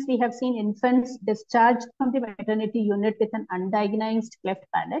 Numerous times we have seen infants discharged from the maternity unit with an undiagnosed cleft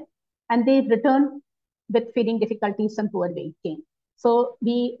palate, and they return with feeding difficulties and poor weight gain. So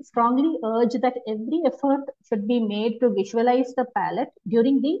we strongly urge that every effort should be made to visualize the palate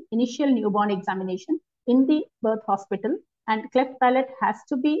during the initial newborn examination in the birth hospital and cleft palate has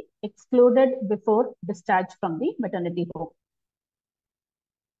to be excluded before discharge from the maternity home.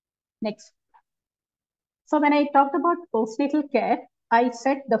 Next. So when I talked about postnatal care, I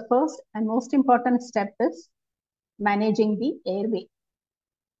said the first and most important step is managing the airway.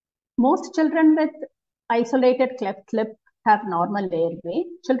 Most children with isolated cleft lip have normal airway.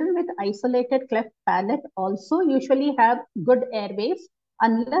 Children with isolated cleft palate also usually have good airways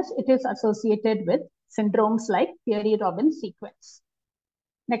unless it is associated with syndromes like Peary-Robin sequence.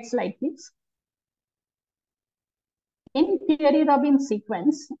 Next slide, please. In Peary-Robin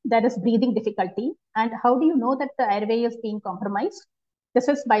sequence, there is breathing difficulty. And how do you know that the airway is being compromised? This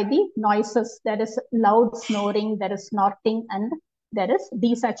is by the noises. There is loud snoring, there is snorting, and there is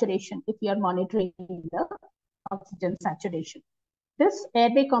desaturation if you are monitoring the oxygen saturation. This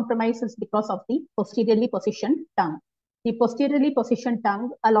airway compromise is because of the posteriorly positioned tongue. The posteriorly positioned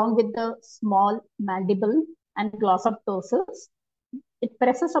tongue, along with the small mandible and glossoptosis, it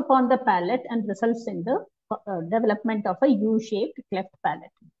presses upon the palate and results in the development of a U-shaped cleft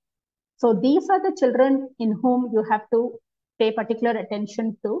palate. So these are the children in whom you have to pay particular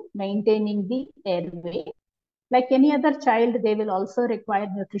attention to maintaining the airway. Like any other child, they will also require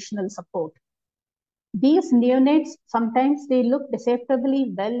nutritional support. These neonates, sometimes they look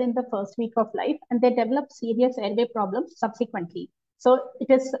deceptively well in the first week of life and they develop serious airway problems subsequently. So it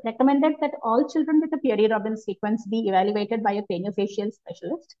is recommended that all children with a Peary-Robin sequence be evaluated by a craniofacial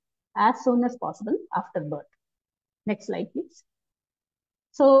specialist as soon as possible after birth. Next slide, please.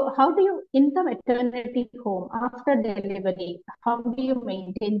 So how do you, in the maternity home after delivery, how do you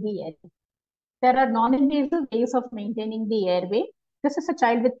maintain the airway? There are non-invasive ways of maintaining the airway. This is a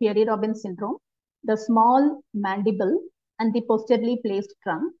child with Peary-Robin syndrome. The small mandible and the posteriorly placed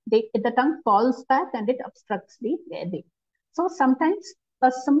tongue, the tongue falls back and it obstructs the airway. So sometimes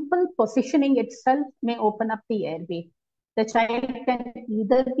a simple positioning itself may open up the airway. The child can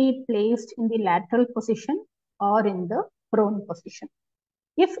either be placed in the lateral position or in the prone position.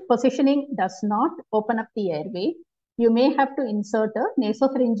 If positioning does not open up the airway, you may have to insert a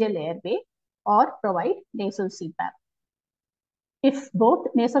nasopharyngeal airway or provide nasal CPAP. If both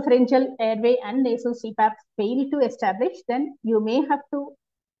nasopharyngeal airway and nasal CPAP fail to establish, then you may have to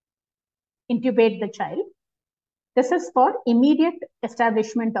intubate the child. This is for immediate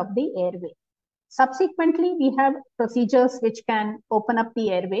establishment of the airway. Subsequently, we have procedures which can open up the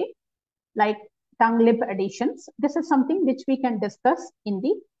airway, like tongue-lip adhesions. This is something which we can discuss in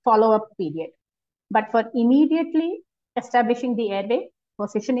the follow-up period. But for immediately establishing the airway,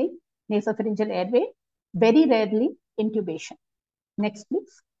 positioning, nasopharyngeal airway, very rarely intubation. Next,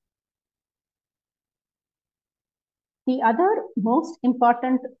 please. The other most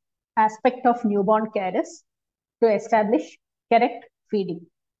important aspect of newborn care is to establish correct feeding.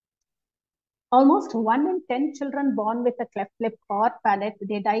 Almost 1 in 10 children born with a cleft lip or palate,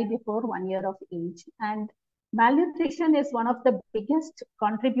 they die before 1 year of age. And malnutrition is one of the biggest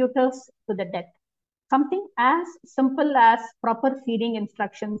contributors to the death. Something as simple as proper feeding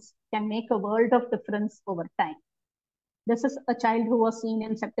instructions can make a world of difference over time. This is a child who was seen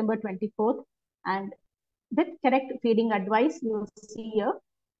in September 24th, and with correct feeding advice, you will see here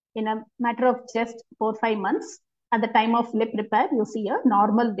in a matter of just 4 or 5 months, at the time of lip repair, you see a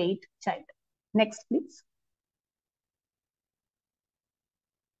normal weight child. Next, please.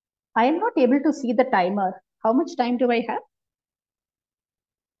 I am not able to see the timer. How much time do I have?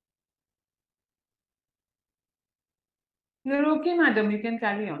 You're okay, madam. You can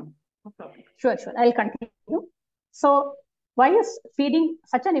carry on. No problem. Sure. I'll continue. So why is feeding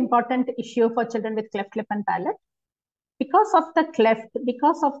such an important issue for children with cleft lip and palate? Because of the cleft,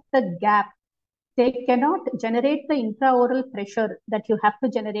 because of the gap, they cannot generate the intraoral pressure that you have to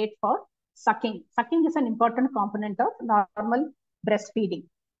generate for sucking. Sucking is an important component of normal breastfeeding.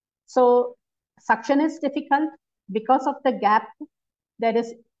 So suction is difficult. Because of the gap, there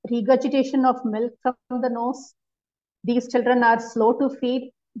is regurgitation of milk from the nose. These children are slow to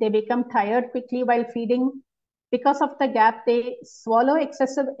feed. They become tired quickly while feeding. Because of the gap, they swallow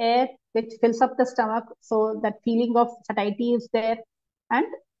excessive air, which fills up the stomach. So that feeling of satiety is there. And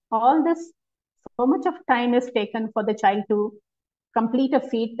all this, so much of time is taken for the child to complete a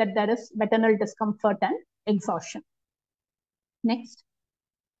feed that there is maternal discomfort and exhaustion. Next.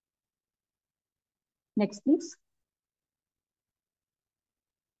 Next, please.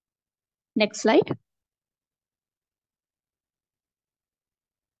 Next slide.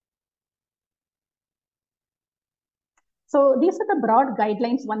 So these are the broad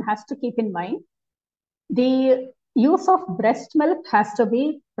guidelines one has to keep in mind. The use of breast milk has to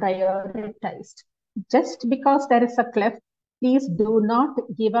be prioritized. Just because there is a cleft, please do not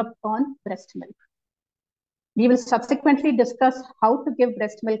give up on breast milk. We will subsequently discuss how to give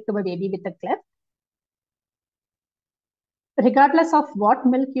breast milk to a baby with a cleft. Regardless of what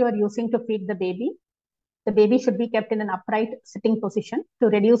milk you are using to feed the baby should be kept in an upright sitting position to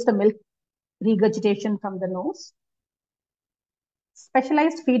reduce the milk regurgitation from the nose.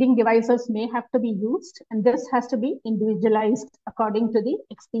 Specialized feeding devices may have to be used, and this has to be individualized according to the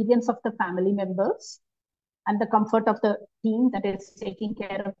experience of the family members and the comfort of the team that is taking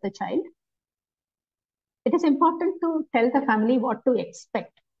care of the child. It is important to tell the family what to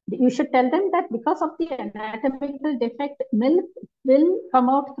expect. You should tell them that because of the anatomical defect, milk will come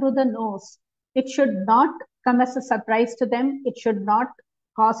out through the nose. It should not come as a surprise to them. It should not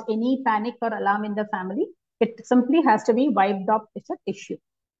cause any panic or alarm in the family. It simply has to be wiped off with a tissue.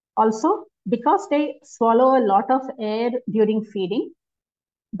 Also, because they swallow a lot of air during feeding,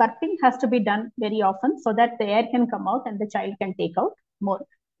 burping has to be done very often so that the air can come out and the child can take out more.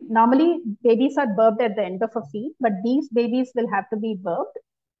 Normally, babies are burped at the end of a feed, but these babies will have to be burped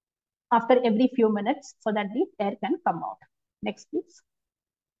after every few minutes so that the air can come out. Next, please.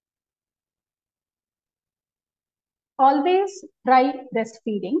 Always try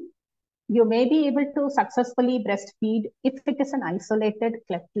breastfeeding. You may be able to successfully breastfeed if it is an isolated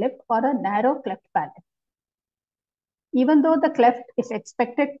cleft lip or a narrow cleft palate. Even though the cleft is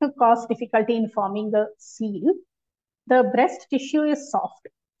expected to cause difficulty in forming the seal, the breast tissue is soft.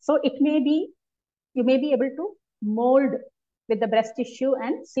 So you may be able to mold with the breast tissue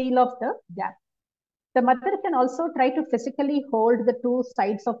and seal off the gap. The mother can also try to physically hold the two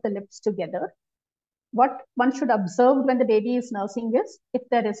sides of the lips together. What one should observe when the baby is nursing is if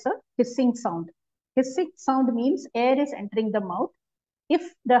there is a hissing sound. Hissing sound means air is entering the mouth. If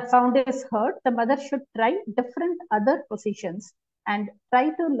the sound is heard, the mother should try different other positions and try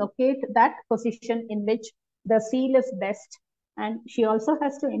to locate that position in which the seal is best. And she also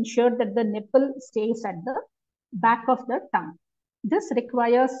has to ensure that the nipple stays at the back of the tongue. This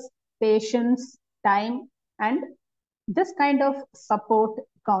requires patience, time, and this kind of support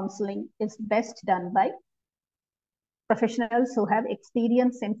counseling is best done by professionals who have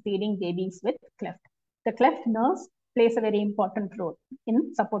experience in feeding babies with cleft. The cleft nurse plays a very important role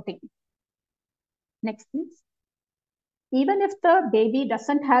in supporting. Next, please. Even if the baby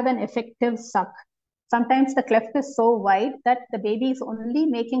doesn't have an effective suck, sometimes the cleft is so wide that the baby is only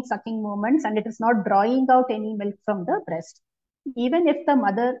making sucking movements and it is not drawing out any milk from the breast. Even if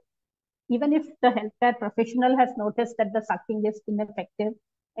the healthcare professional has noticed that the sucking is ineffective,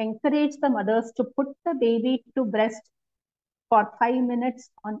 encourage the mothers to put the baby to breast for 5 minutes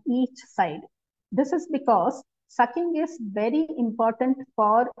on each side. This is because sucking is very important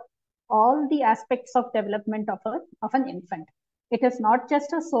for all the aspects of development of an infant. It is not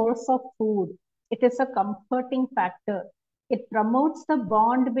just a source of food. It is a comforting factor. It promotes the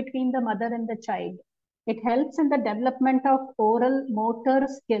bond between the mother and the child. It helps in the development of oral motor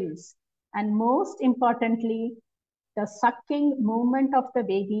skills. And most importantly, the sucking movement of the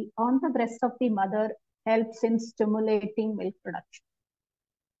baby on the breast of the mother helps in stimulating milk production.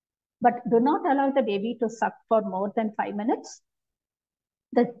 But do not allow the baby to suck for more than 5 minutes.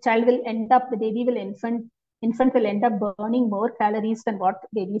 The infant will end up burning more calories than what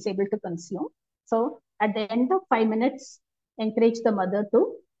baby is able to consume. So at the end of 5 minutes, encourage the mother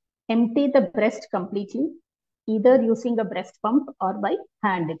to empty the breast completely, either using a breast pump or by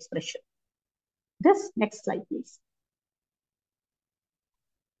hand expression. Next slide, please.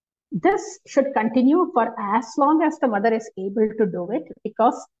 This should continue for as long as the mother is able to do it,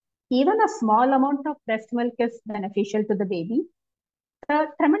 because even a small amount of breast milk is beneficial to the baby. The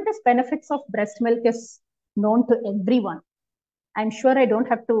tremendous benefits of breast milk is known to everyone. I'm sure I don't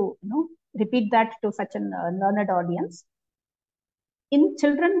have to repeat that to such a learned audience. In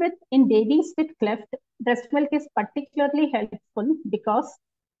babies with cleft, breast milk is particularly helpful because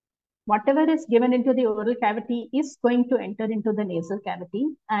whatever is given into the oral cavity is going to enter into the nasal cavity.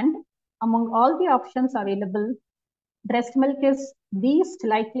 And among all the options available, breast milk is least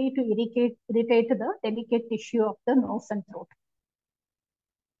likely to irritate the delicate tissue of the nose and throat.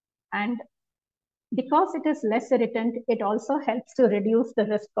 And because it is less irritant, it also helps to reduce the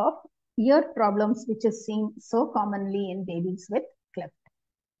risk of ear problems, which is seen so commonly in babies with cleft.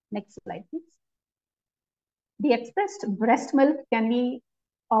 Next slide, please. The expressed breast milk can be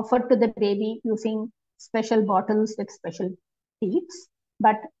offered to the baby using special bottles with special teats,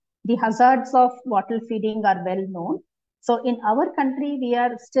 but the hazards of bottle feeding are well known. So in our country, we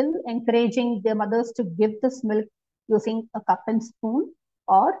are still encouraging the mothers to give this milk using a cup and spoon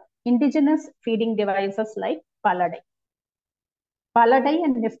or indigenous feeding devices like PALATE. PALATE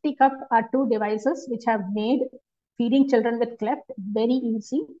and Nifty Cup are two devices which have made feeding children with cleft very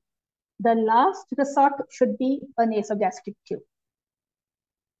easy. the last resort should be a nasogastric tube.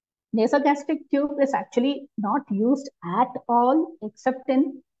 Nasogastric tube is actually not used at all except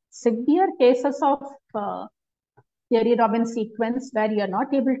in severe cases of Peary-Robin sequence where you are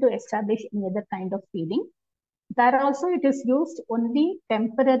not able to establish any other kind of feeding. There also it is used only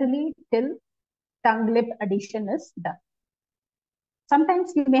temporarily till tongue-lip addition is done.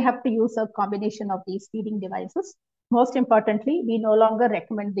 Sometimes you may have to use a combination of these feeding devices. Most importantly, we no longer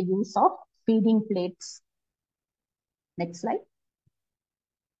recommend the use of feeding plates. Next slide.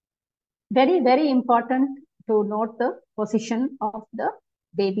 Very, very important to note the position of the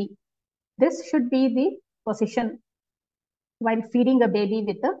baby. This should be the position while feeding a baby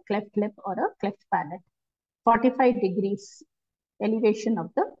with a cleft lip or a cleft palate. 45 degrees elevation of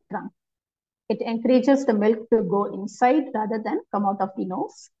the trunk. It encourages the milk to go inside rather than come out of the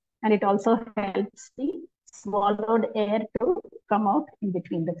nose. And it also helps the swallowed air to come out in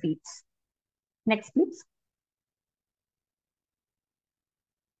between the feeds. Next, please.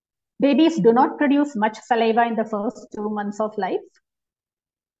 Babies do not produce much saliva in the first 2 months of life.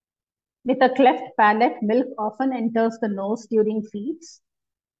 With a cleft palate, milk often enters the nose during feeds.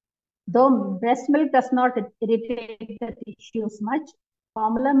 Though breast milk does not irritate the tissues much,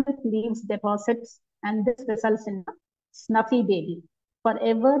 formula milk leaves deposits, and this results in a snuffy baby.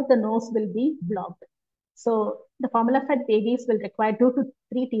 Forever, the nose will be blocked. So the formula-fed babies will require 2 to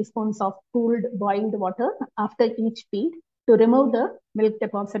 3 teaspoons of cooled boiled water after each feed to remove the milk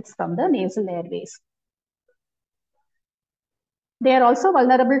deposits from the nasal airways. They are also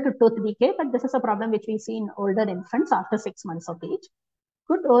vulnerable to tooth decay, but this is a problem which we see in older infants after 6 months of age.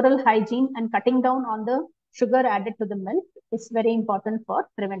 Good oral hygiene and cutting down on the sugar added to the milk is very important for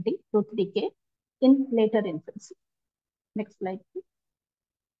preventing tooth decay in later infancy. Next slide, please.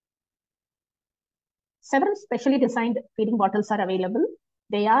 Several specially designed feeding bottles are available.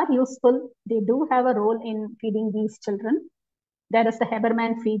 They are useful. They do have a role in feeding these children. There is the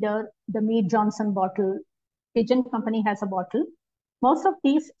Haberman feeder, the Mead Johnson bottle. Pigeon Company has a bottle. Most of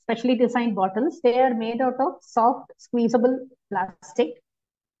these specially designed bottles, they are made out of soft, squeezable plastic,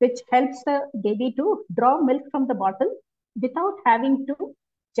 which helps the baby to draw milk from the bottle without having to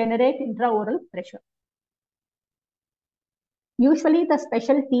generate intraoral pressure. Usually, the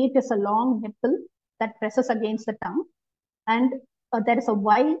special teat is a long nipple that presses against the tongue, and there is a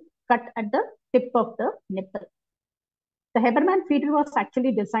Y cut at the tip of the nipple. The Haberman feeder was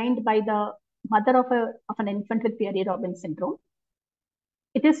actually designed by the mother of an infant with Peary-Robin syndrome.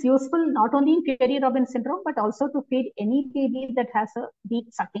 It is useful not only in Peary-Robin syndrome, but also to feed any baby that has a weak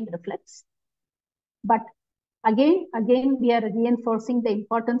sucking reflex. But again, we are reinforcing the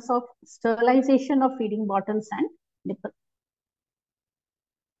importance of sterilization of feeding bottles and nipple.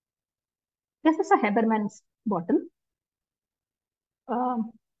 This is a Haberman's bottle.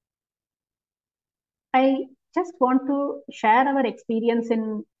 I just want to share our experience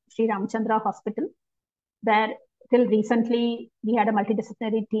in Sri Ramchandra Hospital, where till recently we had a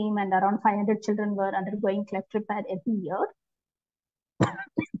multidisciplinary team and around 500 children were undergoing cleft repair every year.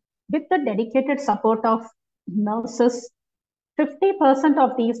 With the dedicated support of nurses, 50%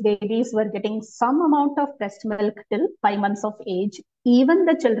 of these babies were getting some amount of breast milk till 5 months of age, even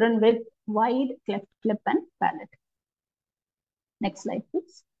the children with wide cleft lip and palate. Next slide,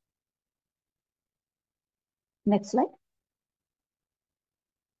 please. Next slide.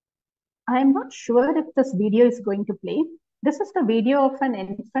 I'm not sure if this video is going to play. This is the video of an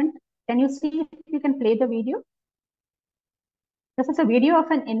infant. Can you see if you can play the video? This is a video of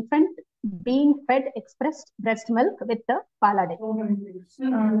an infant being fed expressed breast milk with the PALATE.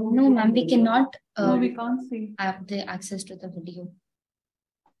 No, ma'am, we cannot. No, we can't see. Have the access to the video.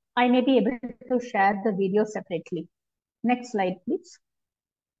 I may be able to share the video separately. Next slide, please.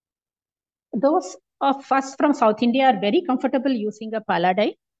 Those of us from South India are very comfortable using a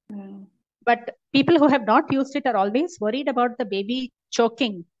PALATE. But people who have not used it are always worried about the baby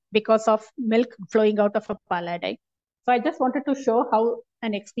choking because of milk flowing out of a PALATE. So I just wanted to show how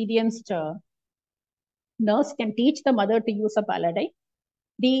an experienced nurse can teach the mother to use a PALATE.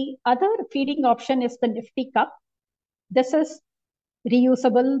 The other feeding option is the nifty cup. This is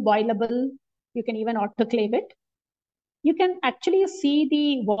reusable, boilable. You can even autoclave it. You can actually see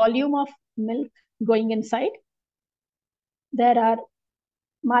the volume of milk going inside. There are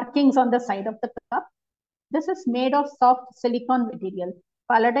markings on the side of the cup. This is made of soft silicone material.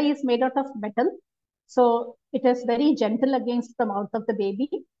 PALATE is made out of metal, so it is very gentle against the mouth of the baby.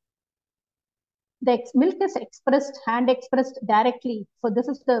 The milk is hand expressed directly. So this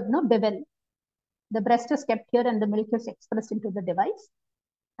is the bevel. The breast is kept here and the milk is expressed into the device.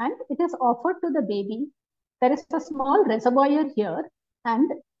 And it is offered to the baby. There is a small reservoir here,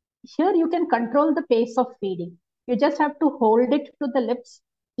 and here you can control the pace of feeding. You just have to hold it to the lips.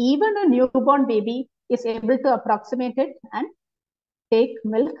 Even a newborn baby is able to approximate it and take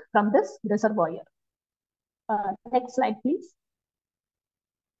milk from this reservoir. Next slide, please.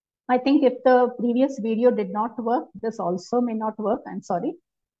 I think if the previous video did not work, this also may not work. I'm sorry.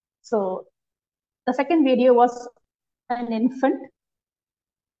 So the second video was an infant,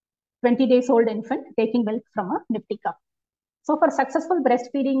 20 days old infant, taking milk from a nifty cup. So for successful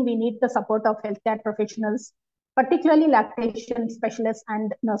breastfeeding, we need the support of healthcare professionals, particularly lactation specialists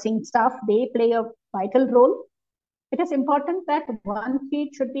and nursing staff. They play a vital role. It is important that one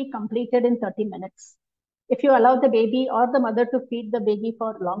feed should be completed in 30 minutes. If you allow the baby or the mother to feed the baby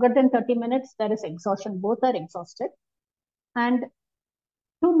for longer than 30 minutes, there is exhaustion. Both are exhausted. And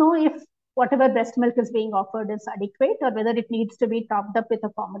to know if whatever breast milk is being offered is adequate or whether it needs to be topped up with a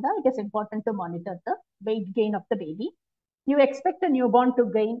formula, it is important to monitor the weight gain of the baby. You expect a newborn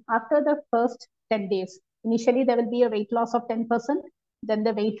to gain after the first 10 days. Initially, there will be a weight loss of 10%. Then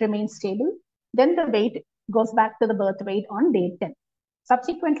the weight remains stable. Then the weight goes back to the birth weight on day 10.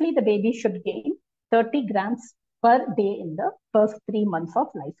 Subsequently, the baby should gain 30 grams per day in the first 3 months of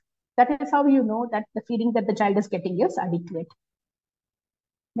life. That is how you know that the feeding that the child is getting is adequate.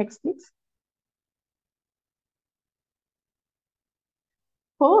 Next, please.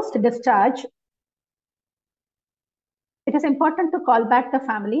 Post-discharge, it is important to call back the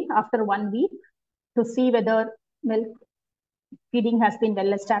family after 1 week to see whether milk feeding has been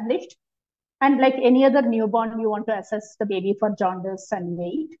well established. And like any other newborn, you want to assess the baby for jaundice and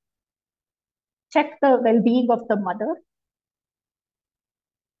weight. Check the well-being of the mother.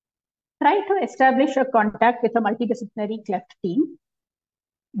 Try to establish a contact with a multidisciplinary Cleft team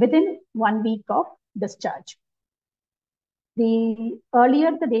within 1 week of discharge. The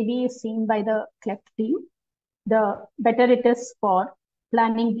earlier the baby is seen by the Cleft team, the better it is for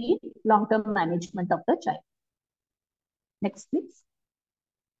planning the long-term management of the child. Next, please.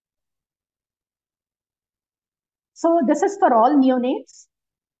 So this is for all neonates.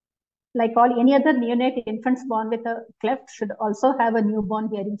 Like any other neonate, infants born with a Cleft should also have a newborn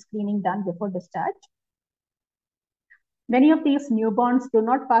hearing screening done before discharge. Many of these newborns do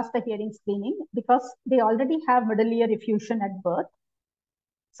not pass the hearing screening because they already have middle ear effusion at birth.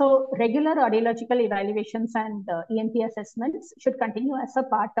 So regular audiological evaluations and ENT assessments should continue as a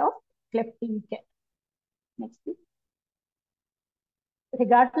part of Cleft team care. Next, please.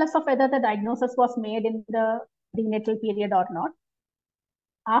 Regardless of whether the diagnosis was made in the prenatal period or not,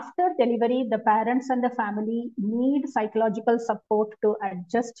 after delivery, the parents and the family need psychological support to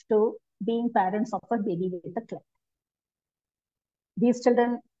adjust to being parents of a baby with a Cleft. These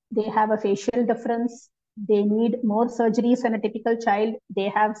children, they have a facial difference. They need more surgeries than a typical child. They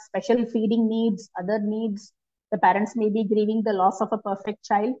have special feeding needs, other needs. The parents may be grieving the loss of a perfect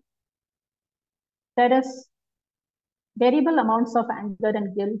child. There is variable amounts of anger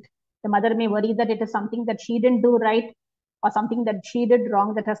and guilt. The mother may worry that it is something that she didn't do right or something that she did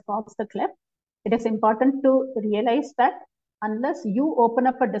wrong that has caused the Cleft. It is important to realize that unless you open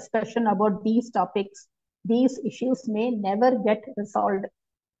up a discussion about these topics, these issues may never get resolved.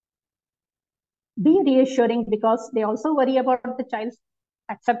 Be reassuring because they also worry about the child's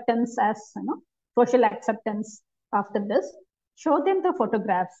acceptance as social acceptance after this. Show them the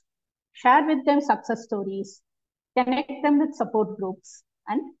photographs, share with them success stories, connect them with support groups,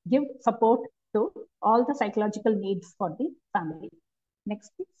 and give support to all the psychological needs for the family.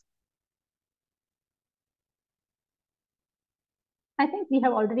 Next, please. I think we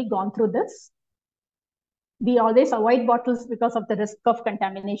have already gone through this. We always avoid bottles because of the risk of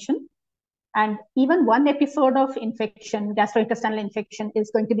contamination. And even one episode of infection, gastrointestinal infection,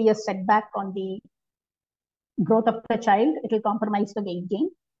 is going to be a setback on the growth of the child. It will compromise the weight gain.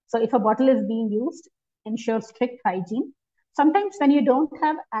 So if a bottle is being used, ensure strict hygiene. Sometimes when you don't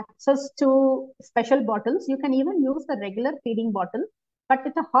have access to special bottles, you can even use the regular feeding bottle, but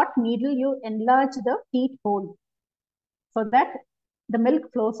with a hot needle, you enlarge the teat hole so that the milk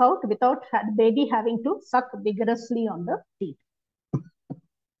flows out without the baby having to suck vigorously on the teat.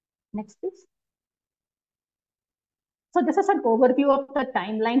 Next, please. So this is an overview of the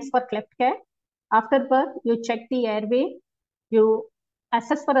timelines for Cleft care. After birth, you check the airway, you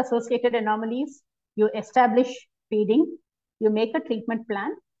assess for associated anomalies, you establish feeding, you make a treatment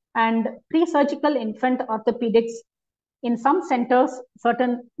plan, and pre-surgical infant orthopedics. In some centers,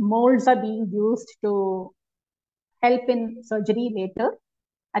 certain molds are being used to help in surgery later.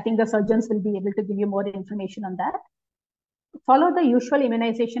 I think the surgeons will be able to give you more information on that. Follow the usual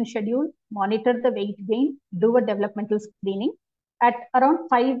immunization schedule, monitor the weight gain, do a developmental screening. At around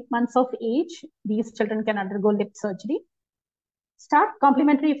 5 months of age, these children can undergo lip surgery. Start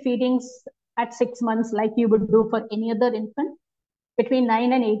complementary feedings at 6 months like you would do for any other infant. Between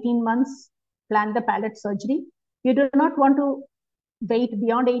 9 and 18 months, plan the palate surgery. You do not want to wait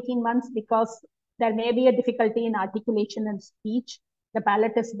beyond 18 months because there may be a difficulty in articulation and speech. The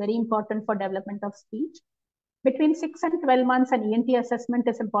palate is very important for development of speech. Between 6 and 12 months, an ENT assessment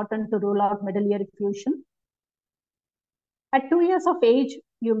is important to rule out middle ear effusion. At 2 years of age,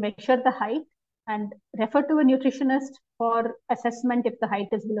 you measure the height and refer to a nutritionist for assessment if the height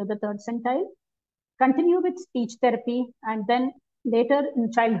is below the 3rd centile. Continue with speech therapy, and then later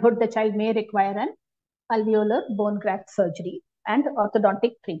in childhood, the child may require an alveolar bone graft surgery and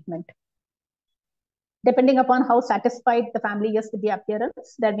orthodontic treatment. Depending upon how satisfied the family is with the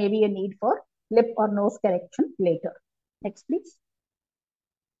appearance, there may be a need for lip or nose correction later. Next, please.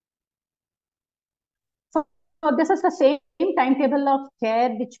 So this is the same timetable of care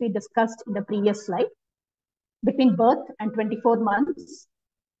which we discussed in the previous slide. Between birth and 24 months,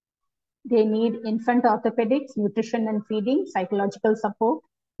 they need infant orthopedics, nutrition and feeding, psychological support,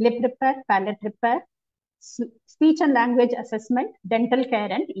 lip repair, palate repair, speech and language assessment, dental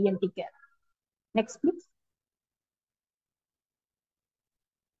care, and ENT care. Next, please.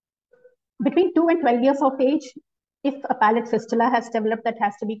 Between 2 and 12 years of age, if a palate fistula has developed that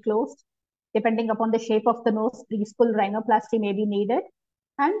has to be closed, depending upon the shape of the nose, preschool rhinoplasty may be needed.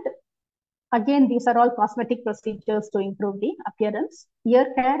 And again, these are all cosmetic procedures to improve the appearance.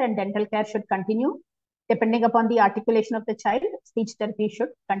 Ear care and dental care should continue. Depending upon the articulation of the child, speech therapy should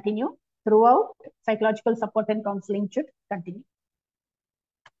continue. Throughout, psychological support and counseling should continue.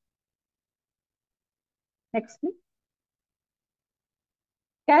 Next, please.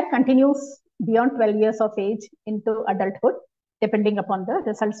 Care continues beyond 12 years of age into adulthood, depending upon the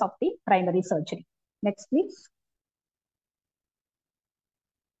results of the primary surgery. Next, please.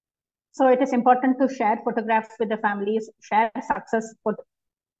 So it is important to share photographs with the families, share success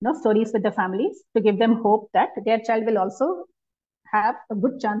stories with the families to give them hope that their child will also have a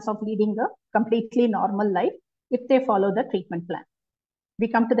good chance of leading a completely normal life if they follow the treatment plan. We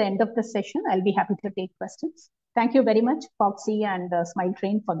come to the end of the session. I'll be happy to take questions. Thank you very much, Foxy and Smile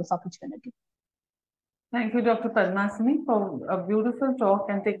Train, for this opportunity. Thank you, Dr. Padmasini, for a beautiful talk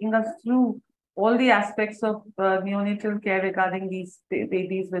and taking us through all the aspects of neonatal care regarding these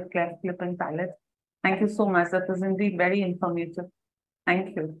babies with cleft lip and palate. Thank you so much. That was indeed very informative.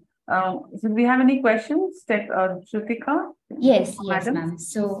 Thank you. So do we have any questions, Shrutika? Yes, ma'am.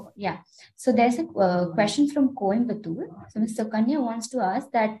 So, yeah. So there's a question from Coimbatore. So Mr. Kanya wants to ask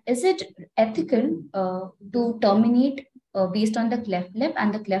that, is it ethical to terminate based on the cleft lip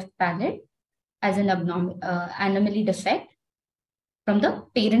and the cleft palate as an anomaly defect from the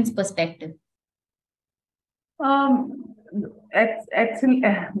parent's perspective?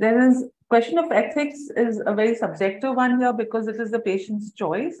 There is question of ethics is a very subjective one here because it is the patient's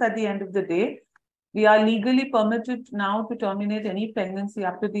choice at the end of the day. We are legally permitted now to terminate any pregnancy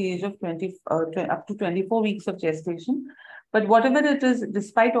up to the age of up to 24 weeks of gestation. But whatever it is,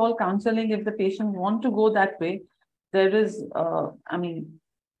 despite all counseling, if the patient wants to go that way, there is,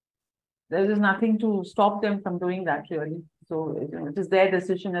 there is nothing to stop them from doing that really. So it is their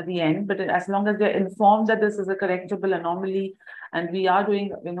decision at the end, but as long as they're informed that this is a correctable anomaly and we are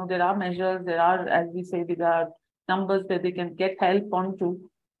doing, there are measures, there are, as we say, there are numbers where they can get help onto,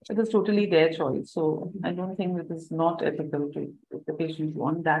 it is totally their choice. So I don't think it is not ethical to, if the patients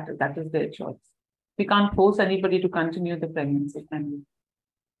want that, that is their choice. We can't force anybody to continue the pregnancy.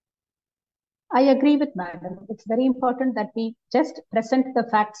 I agree with Madam. It's very important that we just present the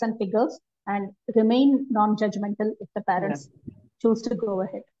facts and figures and remain non-judgmental if the parents choose to go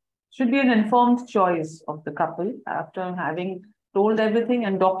ahead. Should be an informed choice of the couple after having told everything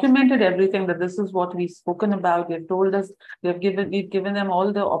and documented everything, that this is what we've spoken about. They've told us, we've given them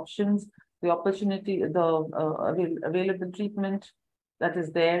all the options, the opportunity, the available treatment that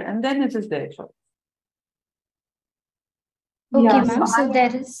is there, and then it is their choice. Okay, ma'am. So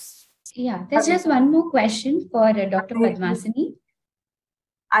there's just one more question for Dr. Padmasini.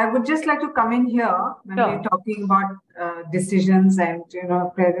 I would just like to come in here when we're talking about decisions and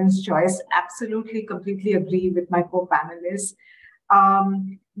parents' choice. Absolutely, completely agree with my co-panelists.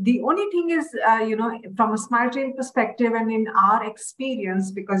 The only thing is, from a Smile Train perspective and in our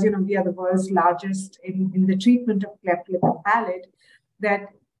experience, because we are the world's largest in the treatment of cleft lip and palate,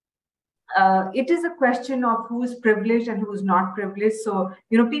 that it is a question of who is privileged and who is not privileged. So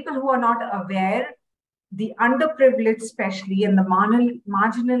people who are not aware, the underprivileged especially, and the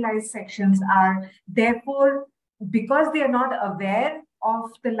marginalized sections are therefore, because they are not aware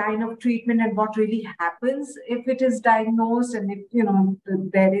of the line of treatment and what really happens if it is diagnosed, and if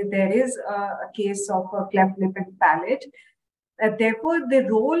there is a case of a cleft lip and palate, therefore, the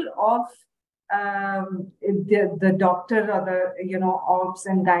role of the doctor or the obs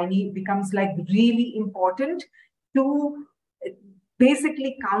and gynae becomes like really important to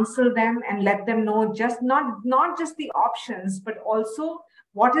basically counsel them and let them know just not just the options, but also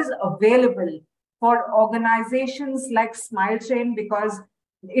what is available for organizations like Smile Train, because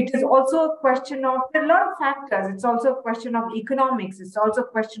it is also a question of, there are a lot of factors. It's also a question of economics. It's also a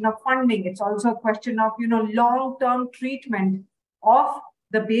question of funding. It's also a question of, long-term treatment of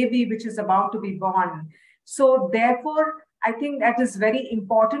the baby which is about to be born. So therefore, I think that is very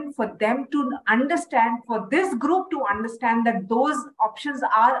important for them to understand, for this group to understand that those options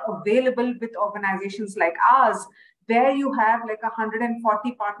are available with organizations like ours, where you have like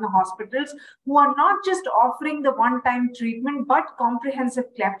 140 partner hospitals who are not just offering the one-time treatment, but comprehensive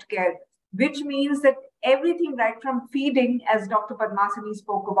cleft care, which means that everything right from feeding, as Dr. Padmasini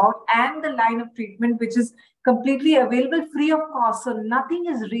spoke about, and the line of treatment, which is completely available free of cost. So nothing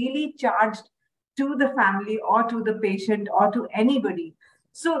is really charged to the family or to the patient or to anybody.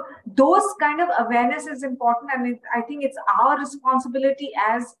 So those kind of awareness is important. And I think it's our responsibility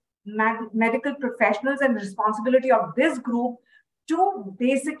as medical professionals and responsibility of this group to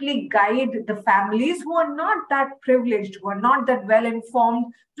basically guide the families who are not that privileged, who are not that well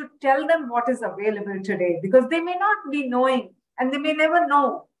informed, to tell them what is available today, because they may not be knowing and they may never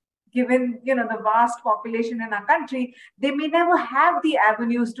know. Given the vast population in our country, they may never have the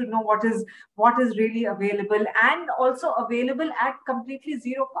avenues to know what is really available, and also available at completely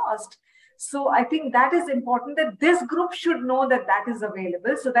zero cost. So I think that is important, that this group should know that that is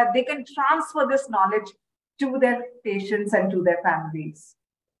available, so that they can transfer this knowledge to their patients and to their families.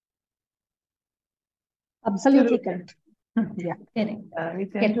 Absolutely correct. Yeah. We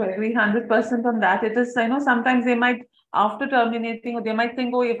tend to agree 100% on that. It is, sometimes they might, after terminating, or they might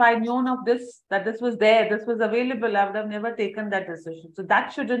think, oh, if I'd known of this, that this was there, this was available, I would have never taken that decision. So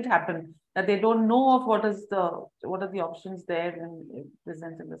that shouldn't happen, that they don't know of what are the options there and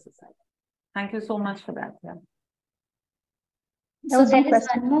present in the society. Thank you so much for that. Yeah. So there is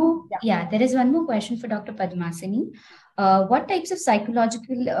one more. Yeah, there is one more question for Dr. Padmasini. What types of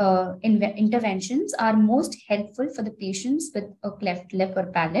psychological interventions are most helpful for the patients with a cleft lip or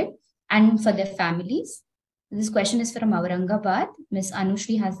palate and for their families? This question is from Aurangabad. Ms.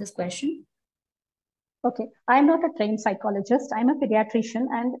 Anushri has this question. Okay, I'm not a trained psychologist. I'm a pediatrician,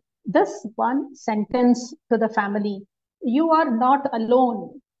 and this one sentence to the family: you are not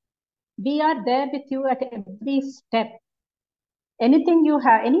alone. We are there with you at every step. Anything you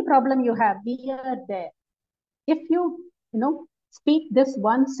have, any problem you have, we are there. If you, speak this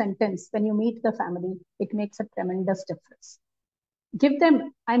one sentence when you meet the family, it makes a tremendous difference. Give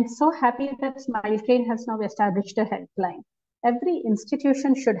them, I'm so happy that Smile Train has now established a helpline. Every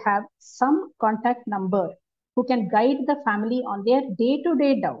institution should have some contact number who can guide the family on their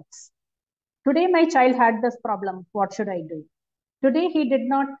day-to-day doubts. Today, my child had this problem. What should I do? Today, he did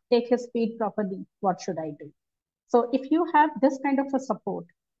not take his feed properly. What should I do? So if you have this kind of a support,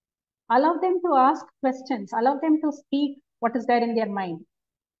 allow them to ask questions, allow them to speak what is there in their mind.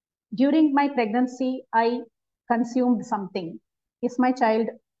 During my pregnancy, I consumed something. Is my child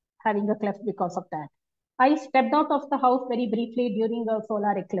having a cleft because of that? I stepped out of the house very briefly during a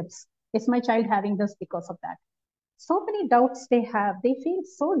solar eclipse. Is my child having this because of that? So many doubts they have. They feel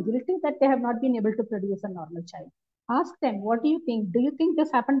so guilty that they have not been able to produce a normal child. Ask them, what do you think? Do you think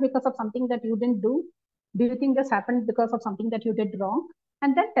this happened because of something that you didn't do? Do you think this happened because of something that you did wrong?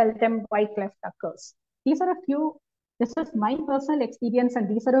 And then tell them why cleft occurs. These are a few, this is my personal experience, and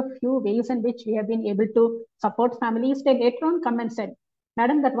these are a few ways in which we have been able to support families. They later on come and said,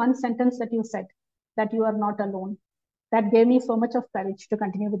 Madam, that one sentence that you said, that you are not alone, that gave me so much of courage to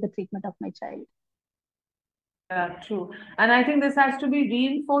continue with the treatment of my child. True. And I think this has to be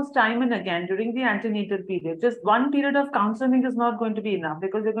reinforced time and again during the antenatal period. Just one period of counseling is not going to be enough,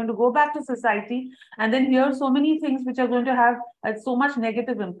 because they're going to go back to society and then hear so many things which are going to have so much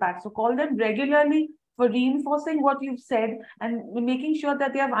negative impact. So call them regularly for reinforcing what you've said and making sure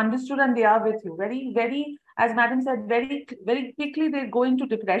that they have understood and they are with you. Very, very, as Madam said, very, very quickly they go into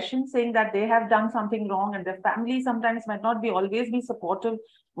depression, saying that they have done something wrong, and their family sometimes might not always be supportive.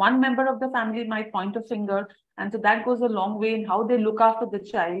 One member of the family might point a finger, and so that goes a long way in how they look after the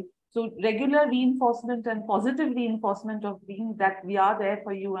child. So regular reinforcement and positive reinforcement of being that we are there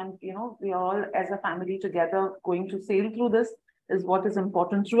for you, and we are all as a family together going to sail through this is what is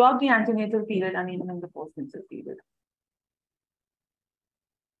important throughout the antenatal period and even in the postnatal period.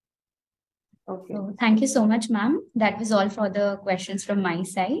 Okay. So thank you so much, ma'am. That was all for the questions from my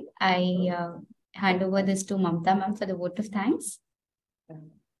side. I hand over this to Mamta ma'am for the vote of thanks.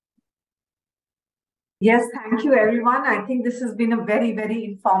 Yes, thank you, everyone. I think this has been a very, very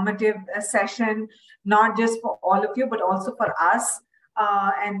informative session, not just for all of you, but also for us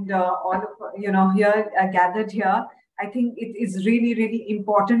and all of here gathered here. I think it is really, really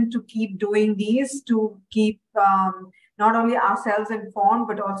important to keep doing these, to keep not only ourselves informed,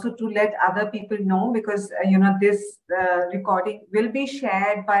 but also to let other people know, because this recording will be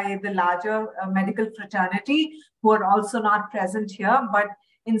shared by the larger medical fraternity who are also not present here, but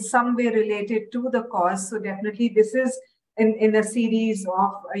in some way related to the cause. So definitely this is in a series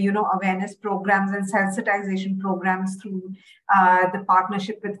of awareness programs and sensitization programs through the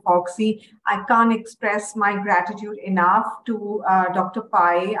partnership with FOGSI. I can't express my gratitude enough to Dr.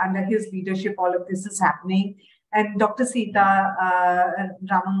 Pai. Under his leadership, all of this is happening. And Dr. Sita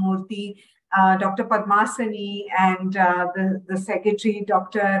Ramamurthy, Dr. Padmasani, and the secretary,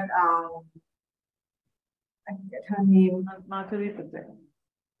 Dr. I forget her name.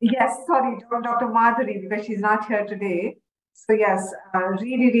 Yes, sorry, Dr. Madhuri, because she's not here today. So yes,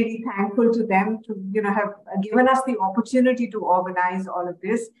 really, really thankful to them to have given us the opportunity to organize all of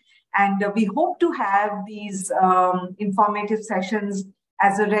this. And we hope to have these informative sessions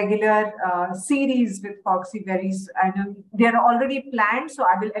as a regular series with FOGSI very soon. I know they're already planned, so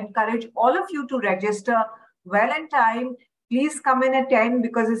I will encourage all of you to register well in time. Please come and attend,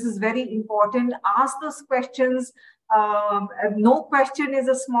 because this is very important. Ask those questions. No question is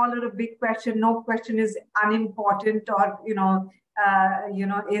a small or a big question. No question is unimportant, or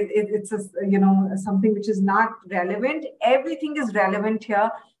it's a, something which is not relevant. Everything is relevant here.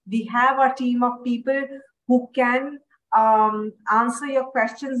 We have our team of people who can answer your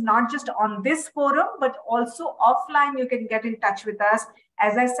questions, not just on this forum, but also offline. You can get in touch with us.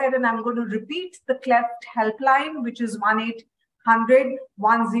 As I said, and I'm going to repeat, the Cleft helpline, which is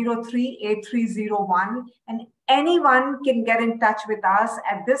 1-800-103-8301. And anyone can get in touch with us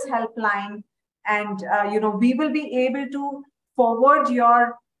at this helpline. And, we will be able to forward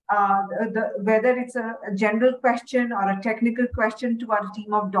your, whether it's a general question or a technical question, to our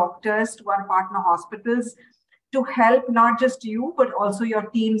team of doctors, to our partner hospitals, to help not just you, but also your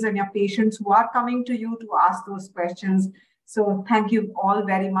teams and your patients who are coming to you to ask those questions. So thank you all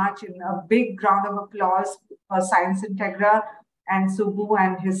very much, and a big round of applause for Science Integra and Subbu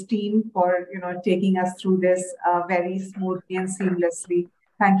and his team for taking us through this very smoothly and seamlessly.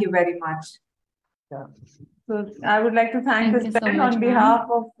 Thank you very much. Yeah. So I would like to thank this so on behalf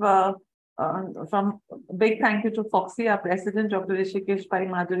of big thank you to FOGSI, our president, Dr. Rishikesh Pai,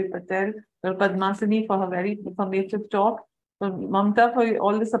 Madhuri Patel, Dr. Padmasani for her very informative talk, for Mamta for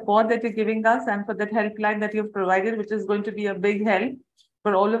all the support that you're giving us, and for that helpline that you've provided, which is going to be a big help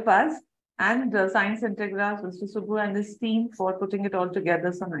for all of us, and Science Integra, Mr. Subbu and his team for putting it all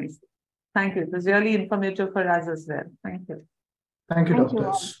together so nicely. Thank you. It was really informative for us as well. Thank you. Thank you,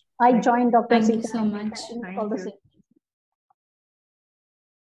 doctors. I joined Dr. Thank you so much. Thank you.